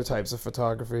photography and other types of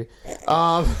photography,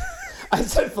 I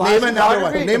said flash Name another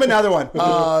photography. one. Name another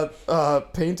one.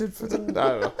 Painted for them? I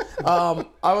don't know.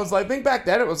 I was like, I think back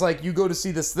then it was like you go to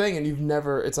see this thing and you've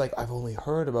never. It's like I've only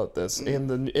heard about this in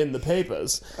the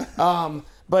papers.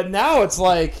 But now it's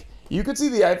like you could see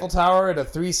the Eiffel Tower at a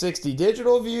 360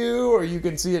 digital view, or you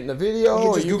can see it in a video. You can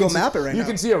or just Google see, map it right You now.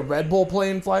 can see a Red Bull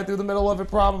plane fly through the middle of it,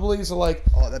 probably. So like,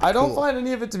 that'd be I don't cool. find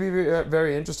any of it to be very,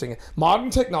 very interesting. Modern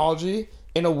technology,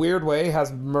 in a weird way,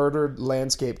 has murdered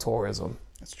landscape tourism.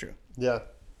 That's true. Yeah,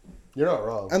 you're not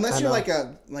wrong. Unless you're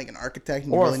know. like an architect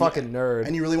and you Or a really fucking nerd.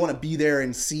 and you really want to be there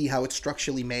and see how it's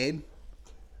structurally made.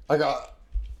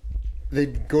 They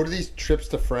go to these trips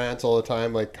to France all the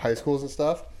time, like high schools and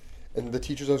stuff, and the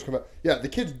teachers always come out. Yeah, the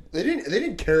kids they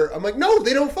didn't care. I'm like, no,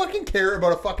 they don't fucking care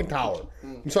about a fucking tower.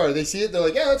 I'm sorry, they see it, they're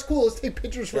like, yeah, that's cool. Let's take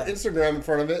pictures for Instagram in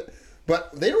front of it.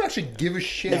 But they don't actually give a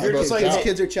shit you're about just like, the These tower.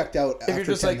 kids are checked out If after you're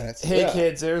just 10 like, minutes. hey Yeah.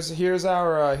 kids, here's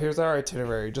our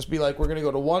itinerary. Just be like, we're gonna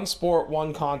go to one sport,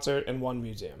 one concert, and one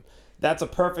museum. That's a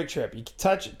perfect trip. You can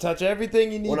touch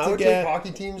everything you need When I to would get. take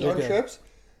hockey teams You're on good. trips,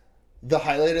 the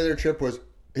highlight of their trip was,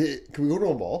 hey, can we go to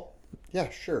a mall? Yeah,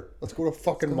 sure. Let's go to a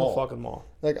fucking mall. Fucking mall.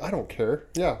 Like, I don't care.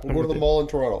 Yeah, we'll go to the mall in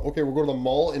Toronto. Okay, we'll go to the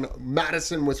mall in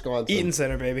Madison, Wisconsin. Eaton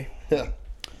Center, baby. Yeah.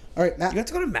 All right, Matt, You got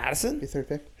to go to Madison? your third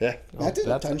pick. Yeah. Matt did a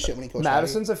That's ton of shit when he coached.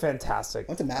 Madison's a fantastic.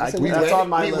 Went to Madison? That's on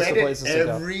my we list of went and places to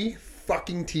go. every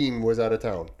fucking team was out of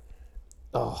town.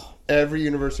 Oh, Every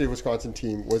University of Wisconsin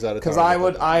team was out of town.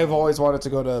 because I've always wanted to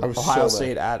go to was Ohio so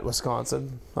State at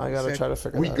Wisconsin. I gotta Sick. try to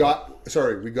figure We that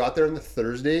out. we got there on the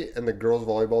Thursday, and the girls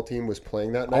volleyball team was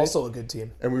playing that night. Also a good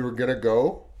team. And we were gonna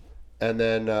go, and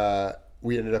then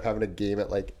we ended up having a game at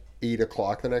like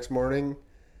 8:00 the next morning,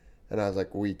 and I was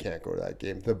like, we can't go to that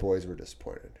game. The boys were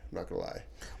disappointed. I'm not gonna lie.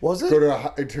 Was it? To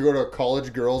go to a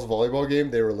college girls volleyball game,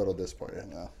 they were a little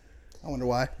disappointed. I wonder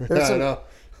why. There's I some, know.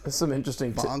 there's some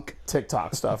interesting Bonk.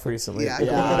 TikTok stuff recently. Yeah, yeah,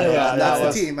 that's that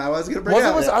was- the team I was gonna bring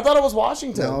Was it? up. I thought it was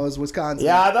Washington. No, it was Wisconsin.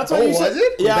 Yeah, that's what Oh, you said. was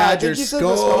it? Yeah, Badgers. I think you said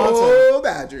Go Wisconsin.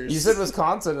 Badgers. You said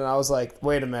Wisconsin, and I was like,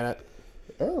 wait a minute.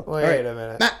 Oh. Wait a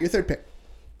minute. Matt, your third pick.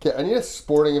 Okay, I need a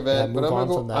sporting event, Yeah, but I'm move gonna on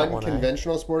go from that one, eh?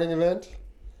 unconventional sporting event.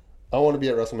 I want to be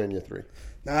at WrestleMania 3.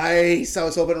 Nice. I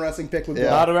was hoping a wrestling pick would go.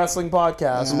 Yeah. Not a wrestling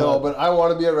podcast. No, but I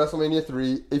want to be at WrestleMania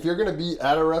 3. If you're gonna be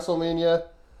at a WrestleMania,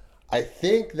 I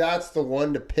think that's the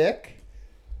one to pick.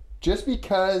 Just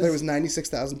because There was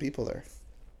 96,000 people there.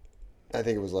 I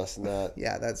think it was less than that.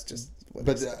 Yeah, that's just. What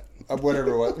But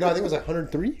whatever it was. No, I think it was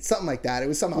 103. something like that. It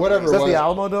was somehow. Whatever Is it that was. the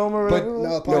Alamo Dome or But whatever?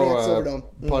 No, Pontiac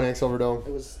Silverdome. Pontiac Silverdome.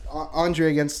 It was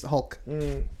Andre against Hulk.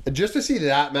 Just to see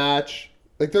that match,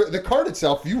 like the card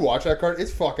itself, if you watch that card,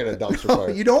 it's fucking a dumpster fire.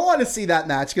 You don't want to see that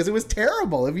match because it was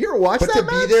terrible. Have you ever watched But that to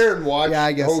match? be there and watch Yeah,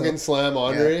 I guess Hogan so. slam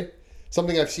Andre,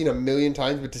 something I've seen a million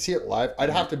times, but to see it live, I'd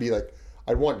have to be like,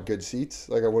 I'd want good seats.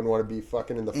 Like I wouldn't want to be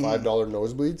fucking in the $5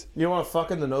 nosebleeds. You want to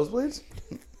fuck in the nosebleeds?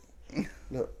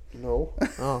 No.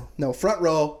 Oh. No, front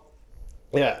row,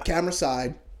 Yeah. camera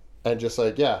side. And just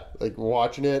like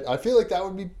watching it, I feel like that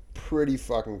would be pretty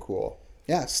fucking cool.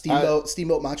 Yeah,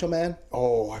 Steamboat Macho Man.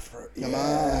 Oh, I forgot. Come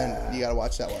on. You got to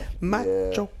watch that one.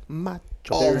 Macho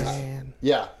All man.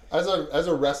 Yeah, as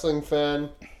a wrestling fan,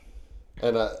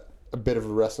 and a bit of a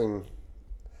wrestling,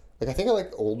 like I think I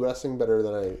like old wrestling better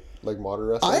than I like modern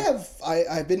wrestling.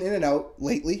 I've been in and out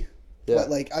lately. Yeah. But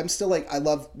like I'm still like I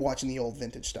love watching the old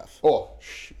vintage stuff.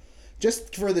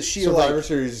 Just for the sheer Survivor like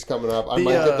Series is coming up. I The,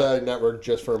 might get the network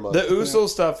just for a month. The Uso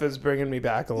stuff is bringing me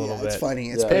back a little bit. it's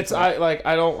funny. It's Yeah. pretty It's funny.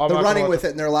 I don't. I'm They're not running gonna with let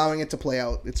it and they're allowing it to play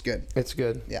out. It's good. It's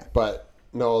good. Yeah. But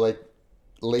no, like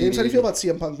lady. James, how do you feel about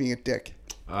CM Punk being a dick?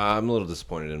 I'm a little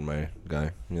disappointed in my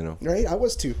guy. Right? I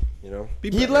was too.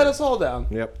 He let us all down.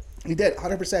 Yep. He did,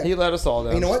 100%. He let us all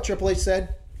down. You know what Triple H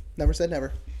said? Never said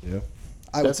never. Yeah.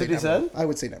 I would That's say what he never. said? I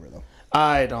would say never though.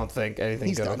 I don't think anything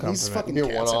He's good will done. come He's from fucking it. Be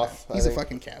a cancer. one-off. He's a I think-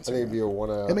 fucking I cancer. think it'd be a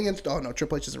one-off. Him against no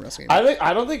Triple H isn't wrestling.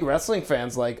 I don't think wrestling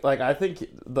fans like I think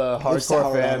the hardcore soured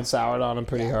on him. fans soured on him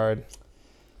pretty hard.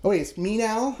 Oh wait, it's me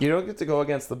now. You don't get to go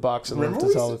against the Bucks and live Remember,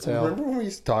 to tell the tale. remember when we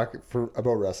used to talk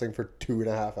about wrestling for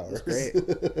 2.5 hours? Great.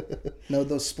 No,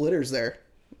 those splitters there.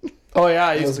 Oh yeah,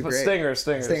 I Those used are to put great. stingers.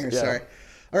 Stingers, Yeah. sorry.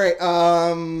 All right.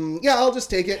 Yeah, I'll just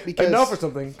take it because And now for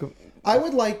something. I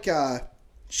would like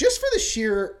just for the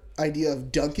sheer idea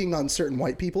of dunking on certain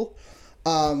white people.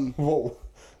 Whoa.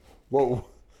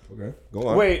 Okay. Go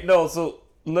on. Wait, no. So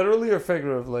literally or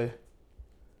figuratively?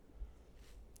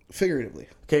 Figuratively,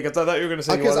 Okay, because I thought you were going to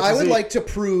say. because you wanted I to would see, like to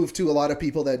prove to a lot of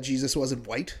people that Jesus wasn't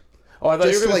white. Oh, I thought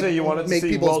you just were going to, to say you like, wanted to make see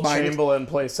people's Will mind- Chamberlain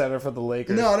play center for the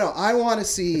Lakers. No, I want to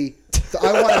see.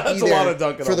 I want to That's be a lot there of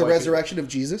dunking for on the white people. resurrection of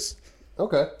Jesus.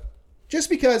 Okay. Just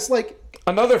because, like,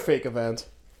 Another fake event.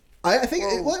 I think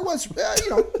it was.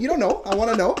 You don't know. I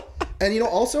want to know, And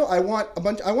also, I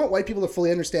want white people to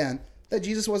fully understand that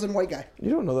Jesus wasn't a white guy.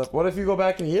 You don't know that. What if you go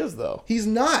back and he is, though? He's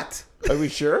not. Are we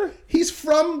sure? He's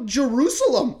from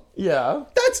Jerusalem. Yeah.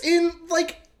 That's in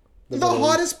the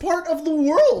hottest part of the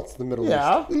world. The Middle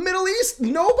Yeah. East. The Middle East.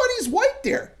 Nobody's white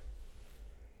there.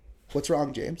 What's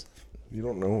wrong, James? You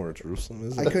don't know where Jerusalem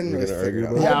is? I couldn't You're really gonna figure it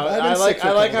argue out. about Yeah, I've been I sick like for a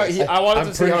I like couple how days. he. I wanted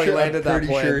to see how he landed that pretty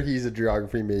plane. sure he's a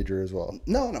geography major as well.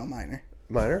 No, minor.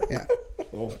 Minor? Yeah.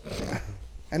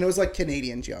 And it was like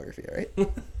Canadian geography, right?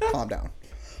 Calm down.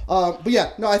 But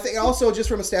yeah, no, I think also just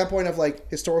from a standpoint of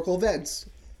historical events,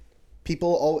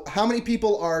 how many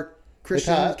people are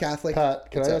Christian, Pat, Catholic?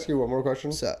 Pat, can I ask you one more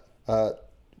question? What's up?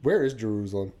 Where is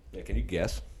Jerusalem? Yeah, can you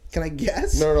guess? Can I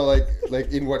guess? No, like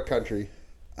in what country?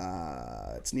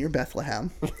 It's near Bethlehem.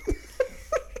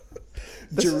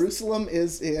 Jerusalem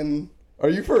is in Are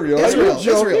you for real? Israel. Are you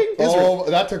joking? Israel. Oh,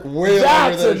 that took way longer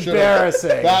That's than it should have.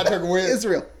 embarrassing. That took way.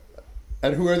 Israel.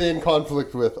 And who are they in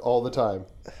conflict with all the time?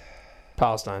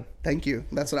 Palestine. Thank you.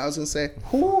 That's what I was going to say.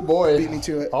 Oh boy, Beat me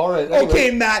to it. All right. Okay,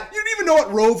 Matt. You didn't even know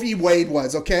what Roe v. Wade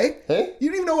was, okay? Hey? You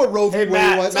didn't even know what Roe v. Hey, Wade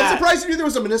Matt, was. Matt. I'm surprised you knew there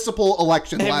was a municipal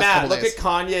election the Hey last Matt, couple look days. at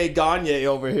Kanye Gagne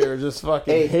over here, just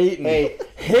fucking hating,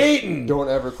 hating, Don't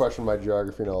ever question my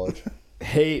geography knowledge.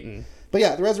 hating. But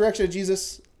yeah, the resurrection of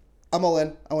Jesus, I'm all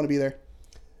in. I want to be there.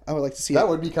 I would like to see That it.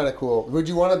 would be kind of cool. Would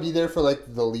you want to be there for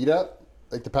the lead up,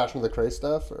 the Passion of the Christ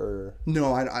stuff, or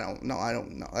No, I don't. No, I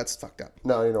don't. No, that's fucked up.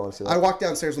 no? You don't want to see that. I walked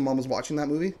downstairs when Mom was watching that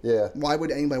movie. Yeah. Why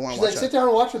would anybody want to She's watch like, sit that? down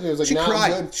and watch with me. I was like, She nah, I'm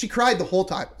cried. good. She cried the whole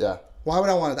time. Yeah. Why would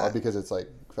I want that? Because it's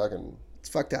fucking It's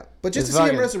fucked up. But just It's to see him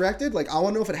fucking- resurrected, I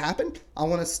want to know if it happened. I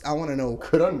want to know.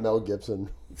 good on Mel Gibson.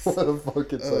 What a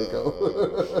fucking psycho.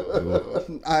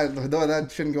 Though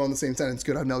that shouldn't go in the same sentence.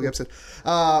 Good on Mel Gibson.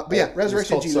 But yeah, It's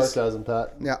resurrection of called Jesus. sarcasm,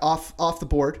 Pat. Yeah, off the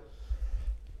board.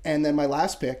 And then my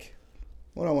last pick.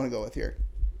 What do I want to go with here?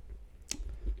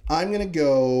 I'm gonna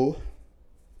go.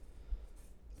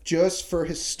 Just for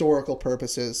historical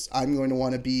purposes, I'm going to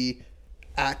want to be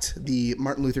at the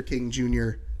Martin Luther King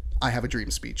Jr. "I Have a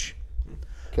Dream" speech.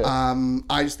 Okay.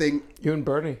 I just think. You and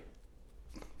Bernie.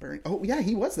 Oh yeah,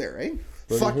 he was there, right?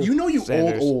 Fuck, who? you know you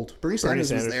Sanders. old. Bernie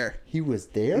Sanders was Sanders. there. he was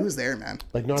there. He was there, man.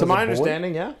 Like not To as my a boy?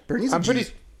 understanding, yeah. Bernie's a I'm pretty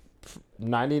G.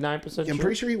 99% I'm sure.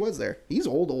 pretty sure he was there. He's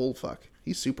old fuck.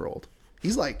 He's super old.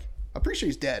 He's I'm pretty sure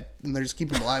he's dead, and they're just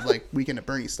keeping him alive Weekend at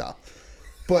Bernie style.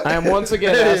 But I am once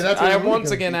again. Hey, ask- that's I what am I'm once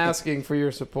looking again asking for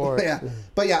your support. yeah,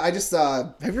 I just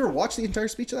have you ever watched the entire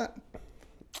speech of that?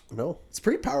 No. It's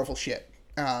pretty powerful shit.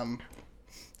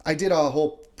 I did a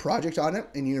whole project on it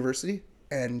in university,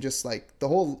 and just that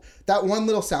one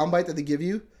little soundbite that they give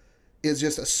you is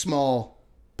just a small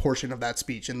portion of that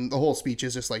speech, and the whole speech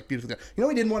is just beautiful. You know,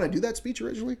 he didn't want to do that speech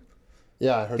originally.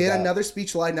 Yeah, I heard He had that. another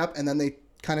speech lined up, and then they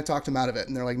kind of talked him out of it,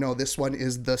 and they're like, "No, this one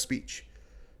is the speech,"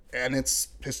 and it's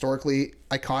historically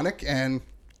iconic and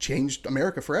changed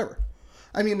America forever.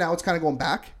 I mean, now it's kind of going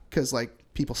back because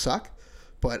people suck,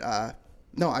 but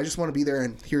no, I just want to be there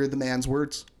and hear the man's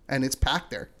words, and it's packed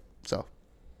there, so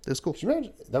it's cool. Can you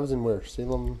imagine? That was in where?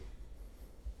 Salem,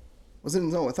 Was it?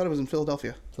 No, I thought it was in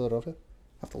Philadelphia. Philadelphia?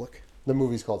 I'll have to look. The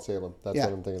movie's called Salem. That's Yeah,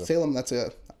 what I'm thinking of. Salem. That's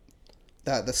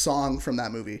the song from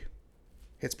that movie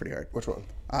hits pretty hard. Which one?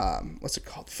 What's it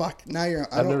called? Fuck. Now you're.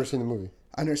 I've never seen the movie.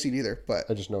 I've never seen it either, but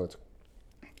I just know it's.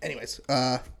 anyways,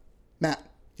 Matt,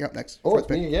 you're up next. Oh, Fourth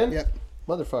it's me pick. again? Yep.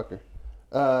 Motherfucker.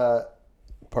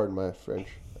 Pardon my French.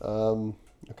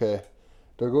 Okay.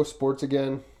 Do I go sports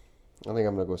again? I think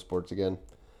I'm going to go sports again.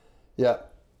 Yeah.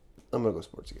 I'm going to go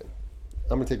sports again.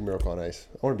 I'm going to take Miracle on Ice.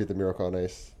 I want to beat the Miracle on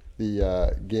Ice.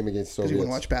 The game against Because Soviets. you want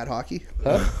to watch bad hockey?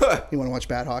 Huh? You want to watch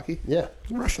bad hockey? Yeah.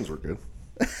 The Russians were good.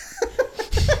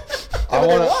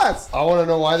 I want to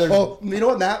know why they're... Oh, you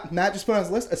know what Matt just put on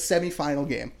his list? A semifinal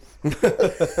game.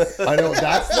 I know.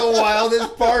 That's the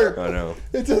wildest part. I know.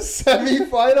 It's a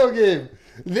semi-final game.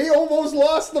 They almost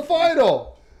lost the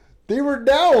final. They were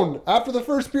down after the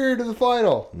first period of the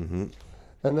final. Mm-hmm.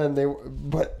 And then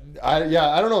I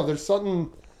don't know. There's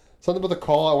something about the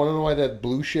call. I want to know why that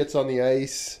blue shit's on the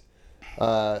ice.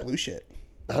 Blue shit.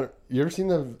 You ever seen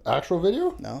the actual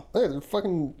video? No. Hey, they're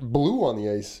fucking blue on the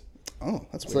ice. Oh,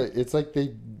 that's weird. It's like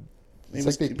they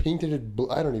painted it blue.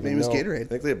 I don't even Maybe it know. was I Gatorade.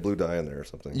 think they had blue dye in there or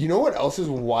something. You know what else is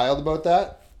wild about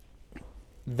that?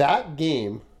 That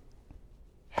game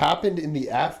happened in the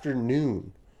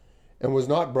afternoon and was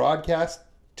not broadcast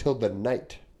till the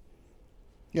night.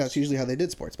 Yeah, that's usually how they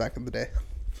did sports back in the day.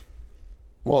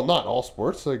 Well, not all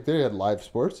sports. They had live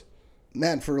sports.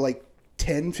 Man, for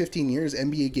 10, 15 years,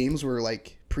 NBA games were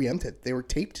preempted. They were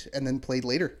taped and then played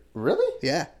later. Really?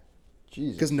 Yeah,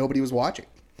 Jesus. because nobody was watching.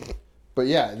 But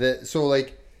yeah, could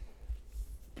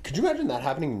you imagine that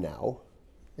happening now?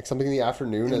 like something in the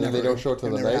afternoon, and then they don't show it till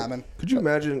It the never night. happened. Could you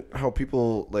imagine how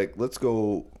people like? Let's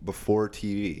go before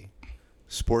TV.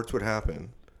 Sports would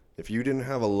happen if you didn't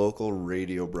have a local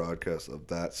radio broadcast of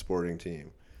that sporting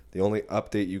team. The only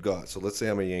update you got. So let's say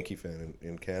I'm a Yankee fan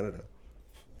in Canada.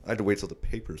 I had to wait till the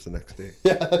papers the next day.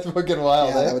 Yeah, that's fucking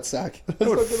wild. Yeah, eh? that would suck. That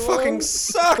would fucking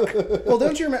suck. Well,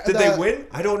 don't you remember? Did they win?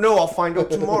 I don't know. I'll find out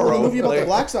tomorrow. The movie about the Like-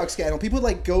 Black Sox scandal. People would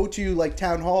like go to like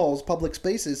town halls, public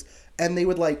spaces, and they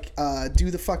would like do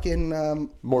the fucking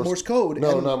Morse code.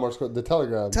 No, and not Morse code. The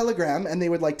telegram. telegram, and they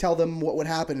would like tell them what would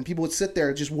happen, and people would sit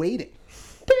there just waiting.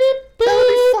 That would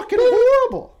be fucking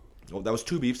horrible. Oh, that was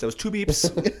two beeps. That was two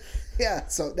beeps. Yeah.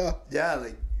 So no.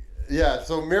 Yeah,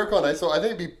 so Miracle on Ice. So I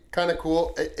think it'd be kind of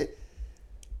cool.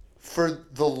 For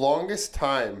the longest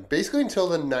time, basically until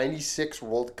the 96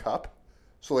 World Cup,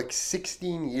 so like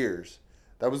 16 years,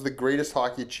 that was the greatest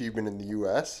hockey achievement in the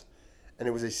U.S., and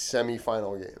it was a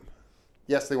semi-final game.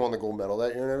 Yes, they won the gold medal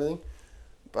that year and everything,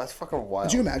 but that's fucking wild.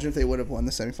 Could you imagine if they would have won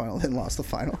the semifinal and lost the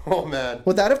final? Oh, man.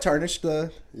 Would that have tarnished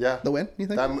the Yeah. win, you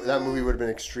think? That movie would have been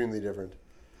extremely different.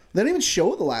 They didn't even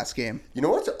show the last game. You know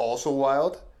what's also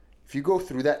wild? If you go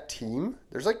through that team,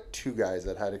 there's like 2 guys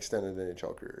that had extended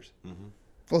NHL careers.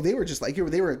 Well, they were just like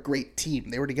they were a great team.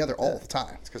 They were together all the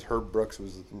time. It's because Herb Brooks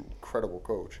was an incredible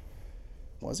coach.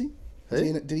 Was he?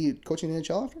 Hey? Did he coach in the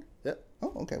NHL after? Yeah.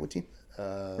 Oh, okay. What team?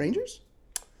 Rangers.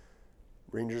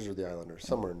 Rangers or the Islanders,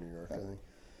 somewhere in New York, I think.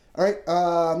 All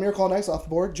right. Miracle on Ice off the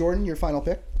board. Jordan, your final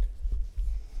pick.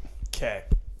 Okay.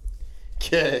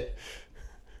 Okay.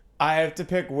 I have to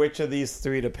pick which of these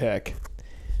 3 to pick.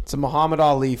 It's a Muhammad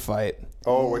Ali fight.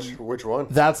 Oh, which one?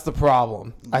 That's the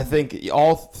problem. I think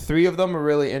all 3 of them are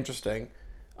really interesting.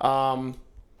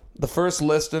 The first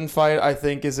Liston fight I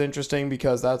think is interesting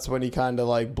because that's when he kind of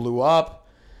like blew up.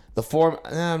 The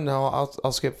Foreman, no,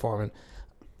 I'll skip Foreman.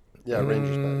 Yeah,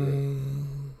 Rangers.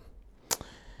 Back,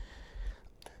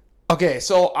 Okay,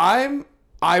 so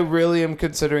I really am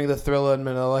considering the Thrilla in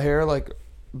Manila here, but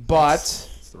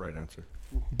That's the right answer.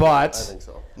 I think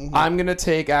so. I'm gonna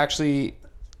take actually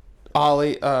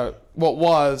Ali. What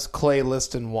was Clay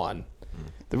Liston 1.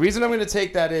 The reason I'm going to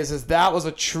take that is that was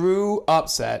a true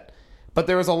upset, but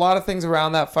there was a lot of things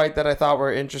around that fight that I thought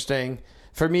were interesting.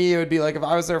 For me, it would be like if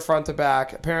I was there front to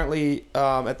back. Apparently,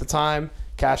 at the time,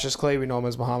 Cassius Clay, we know him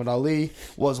as Muhammad Ali,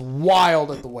 was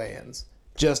wild at the weigh-ins.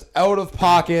 Just out of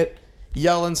pocket,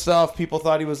 yelling stuff. People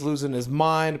thought he was losing his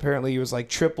mind. Apparently, he was like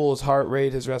triple his heart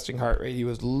rate, his resting heart rate. He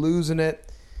was losing it.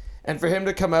 And for him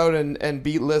to come out and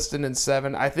beat Liston in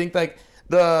 7, I think like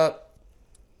the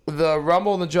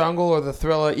Rumble in the Jungle or the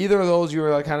Thrilla, either of those, you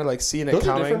were like kind of like seeing it Those are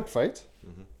coming. different fights?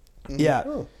 Yeah,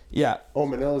 Oh. yeah. Oh,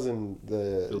 Manila's in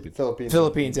the Philippines.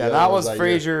 Philippines, yeah. The That other was year.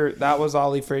 Frazier. That was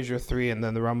Ali Frazier 3, and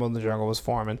then the Rumble in the Jungle was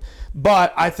Foreman.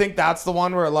 But I think that's the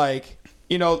one where like,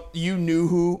 you knew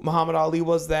who Muhammad Ali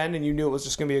was then, and you knew it was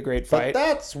just gonna be a great But fight.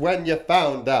 that's when you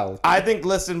found out. I think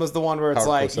Liston was the one where it's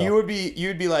Powerful like sell.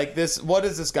 you'd be like, this, what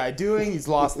is this guy doing? He's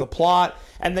lost the plot,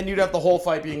 and then you'd have the whole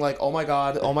fight being like, oh my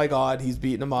god, he's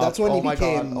beating him up. That's when oh he my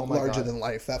became God, oh my larger God. than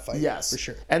life. That fight. Yes, for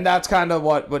sure. And that's kind of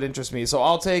what interests me. So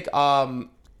I'll take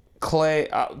Clay.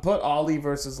 Put Ali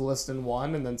versus Liston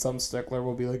 1, and then some stickler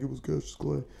will be like, it was Cassius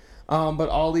Clay. But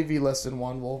Ali v Liston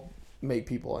 1 will make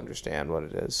people understand what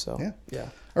it is. So yeah.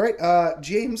 All right,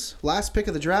 James. Last pick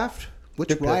of the draft. Which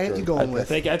Good pick, riot you Jordan. going with?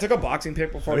 Thank you. I took a boxing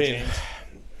pick before James.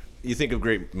 You think of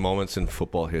great moments in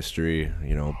football history,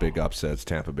 big upsets,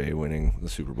 Tampa Bay winning the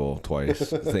Super Bowl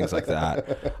twice, things like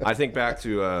that. I think back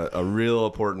to a real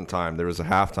important time. There was a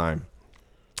halftime,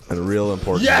 and a real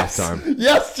important halftime.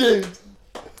 Yes, James!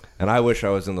 And I wish I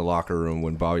was in the locker room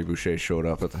when Bobby Boucher showed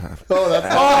up at the half. Oh, that's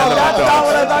That's not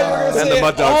what I thought you were going to say. And the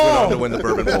Mud Dogs went on to win the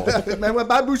Bourbon Bowl. Man,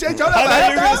 Bob Boucher, shut up, I thought you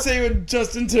were man. going to say when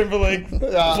Justin Timberlake I pulled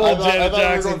thought Janet we were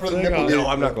Jackson. going for the thing nipple off. game. No,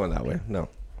 I'm not going that way. No.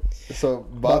 So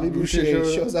Bobby Boucher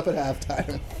shows up at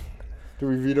halftime. Do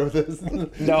we veto this?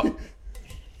 No.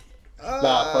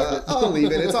 Nah, fuck it. I'll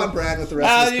leave it. It's on brand with the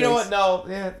rest of the You know space. what?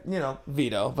 No. Yeah,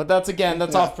 veto. But that's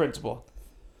off principle.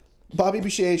 Bobby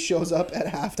Boucher shows up at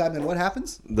halftime, and what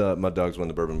happens? The Mud Dogs win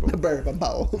the Bourbon Bowl. Bourbon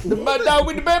Bowl. But now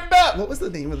we the What was the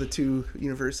name of the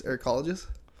 2 colleges?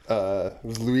 It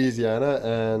was Louisiana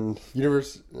and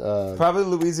Probably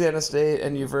Louisiana State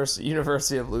and University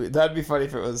of Louisiana. That'd be funny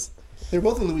if it was. They're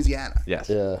both in Louisiana. Yes.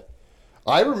 yeah.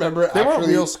 I remember They weren't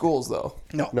actually. real schools though.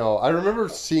 No, I remember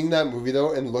seeing that movie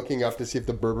though and looking up to see if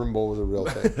the Bourbon Bowl was a real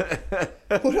thing.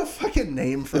 What a fucking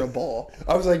name for a bowl.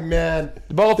 I was like, man,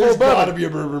 Bowl full there's of bourbon. got to be a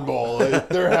Bourbon Bowl. Like,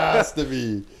 there has to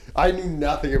be. I knew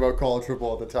nothing about college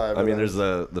football at the time. I mean, there's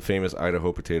the famous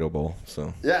Idaho Potato Bowl.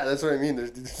 So Yeah, that's what I mean.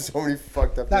 There's so many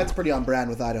fucked up That's things. pretty on brand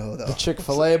with Idaho, though.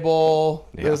 Chick-fil-A Bowl.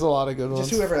 There's a lot of good ones.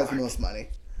 Just whoever has the most money.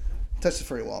 Touched the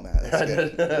furry wall, man. That's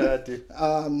good. Dude.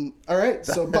 All right,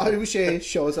 so Bobby Boucher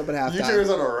shows up at halftime. You took us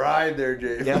on a ride there,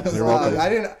 Jay. Yeah. You're welcome.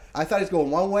 I thought he was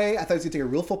going one way. I thought he was gonna take a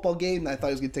real football game. Then I thought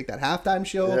he was gonna take that halftime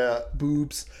show. Yeah.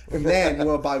 Boobs. And then you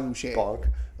went Bobby Boucher. Bonk.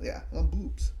 Yeah. Well,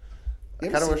 boobs. I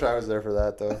kind of wish I was there for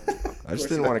that, though. I just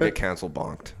didn't want to get canceled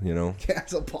bonked, you know?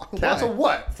 Cancel bonk. Cancel Why?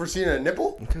 what? For seeing a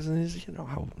nipple? Because you know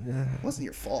how It wasn't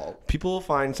your fault. people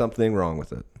find something wrong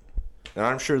with it. And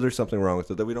I'm sure there's something wrong with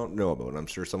it that we don't know about. And I'm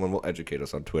sure someone will educate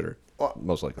us on Twitter.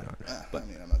 Most likely not. I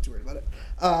mean, I'm not too worried about it.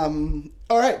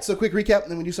 All right, so quick recap,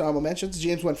 and then we do some honorable mentions.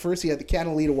 James went first. He had the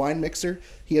Catalina wine mixer.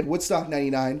 He had Woodstock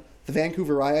 99, the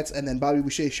Vancouver Riots, and then Bobby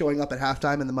Boucher showing up at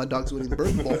halftime and the Mud Dogs winning the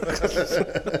Burton Bowl.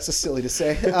 That's just silly to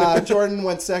say. Jordan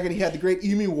went second. He had the Great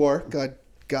Emu War.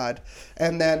 God.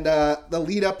 And then the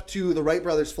lead up to the Wright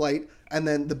brothers' flight, and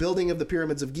then the building of the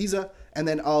Pyramids of Giza, and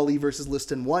then Ali versus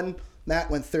Liston 1.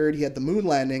 Matt went third. He had the moon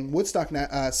landing, Woodstock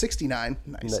 69,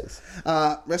 nice.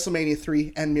 WrestleMania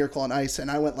 3, and Miracle on Ice.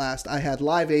 And I went last. I had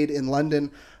Live Aid in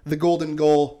London, the Golden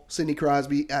Goal, Sidney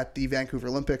Crosby at the Vancouver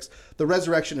Olympics, the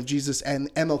Resurrection of Jesus,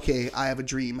 and MLK, I Have a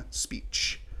Dream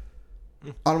speech.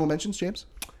 Honorable mentions, James?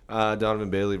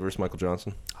 Donovan Bailey versus Michael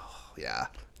Johnson. Oh, yeah.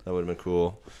 That would have been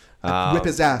cool. Whip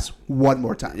his ass one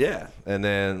more time. Yeah. And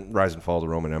then Rise and Fall of the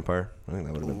Roman Empire. I think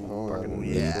that would have been fucking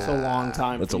It's a long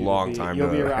time. It's for a you to long be- time. You'll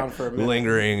to- be around for a minute.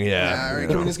 Lingering, yeah. All right, you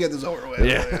can we know. just get this over with?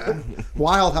 Yeah.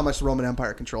 Wild how much the Roman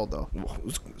Empire controlled, though. It It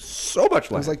was so much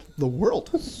land. was like the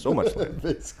world. so much land.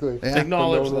 Basically. Yeah.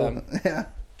 Acknowledge them. Yeah.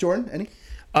 Jordan, any?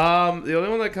 The only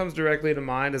one that comes directly to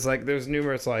mind is like there's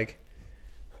numerous like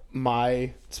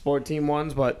my sport team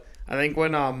ones, but I think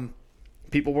when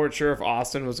people weren't sure if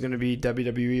Austin was going to be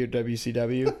WWE or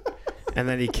WCW, and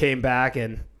then he came back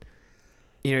and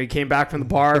he came back from the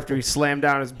bar after he slammed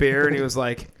down his beer and he was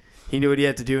like he knew what he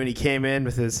had to do and he came in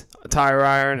with his tire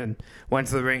iron and went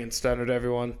to the ring and stunned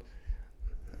everyone.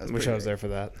 I wish I was there for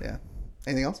that. Yeah.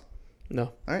 Anything else? No.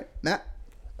 All right, Matt.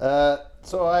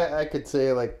 So I could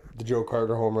say like the Joe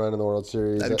Carter home run in the World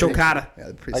Series. Joe Carter.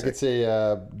 Yeah, pretty I could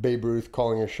say Babe Ruth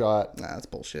calling a shot. Nah, that's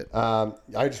bullshit. I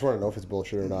just want to know if it's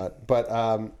bullshit or not. But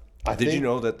I Did think you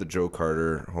know that the Joe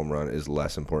Carter home run is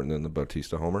less important than the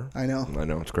Bautista homer? I know.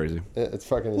 It's crazy. it's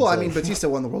fucking Well, I insane. mean, Batista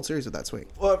won the World Series with that swing.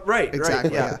 Well, right,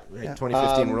 Exactly, yeah. Right.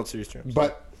 2015 World Series champs.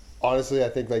 But honestly, I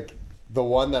think like the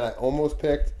one that I almost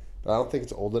picked, but I don't think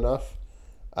it's old enough.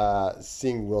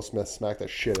 Seeing Will Smith smack that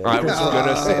shit out I of was him.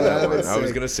 gonna say that that one. was I was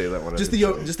sick. gonna say that one. Just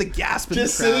the gasp in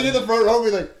Just the crowd. sitting in the front row, be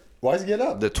like, "Why is he getting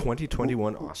up? the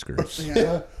 2021 Oscars.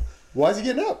 Yeah. Why is he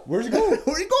getting up? Where's he going?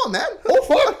 Where are you going, man? Oh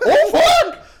fuck! Oh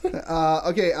fuck!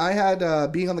 Okay, I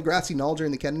had being on the grassy knoll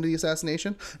during the Kennedy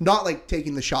assassination. Not like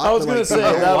taking the shot. I was but, gonna like, say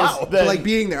being there. that was But, like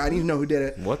being there. I need to know who did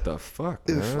it What the fuck?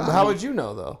 Man? How would you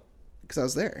know though? because I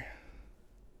was there.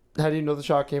 How do you know the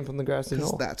shot came from the grassy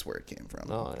Because knoll? that's where it came from.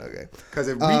 Oh, yeah. Okay. Because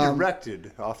it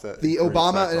redirected off the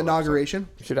Obama inauguration.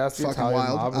 You should ask the Fucking Italian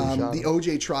wild. mob who shot The him.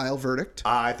 OJ trial verdict.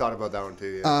 I thought about that one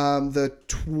too. Yeah. The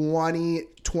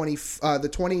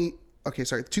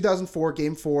 2004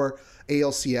 Game 4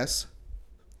 ALCS.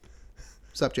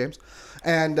 What's up, James?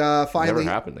 And Never finally,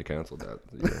 happened. They canceled that.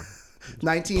 Yeah.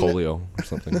 1936, Polio or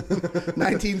something.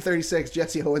 1936,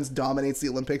 Jesse Owens dominates the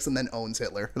Olympics and then owns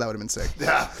Hitler. That would have been sick.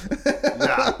 Yeah.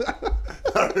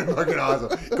 That would be fucking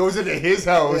awesome. Goes into his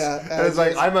house Yeah, and it's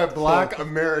like, just I'm a black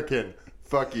American.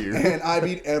 Fuck you. And I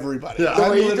beat everybody. Yeah. The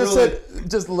I'm way you just literally-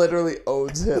 said, just literally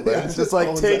owns Hitler. Yeah, It's just just like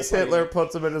owns takes that fucking- Hitler,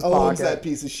 puts him in his owns that pocket.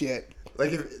 piece of shit.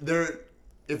 Like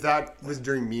if that was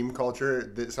during meme culture,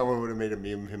 that someone would have made a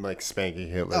meme of him like spanking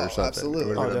Hitler Oh, or something.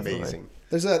 absolutely. It would have been definitely. amazing.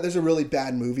 There's a really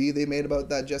bad movie they made about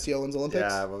that Jesse Owens Olympics.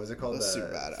 Yeah, what was it called? It was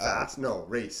super bad. Fast? No,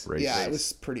 race. Yeah, it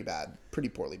was pretty bad. Pretty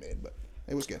poorly made, but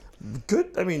it was good.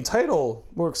 Good. I mean, title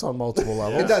works on multiple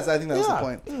levels. It does. I think that was the Yeah.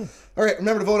 point. All right,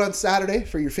 remember to vote on Saturday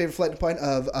for your favorite Flight to Point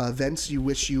of events we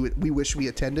wish we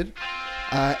attended,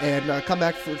 and come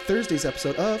back for Thursday's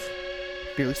episode of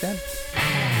Fearless Dan.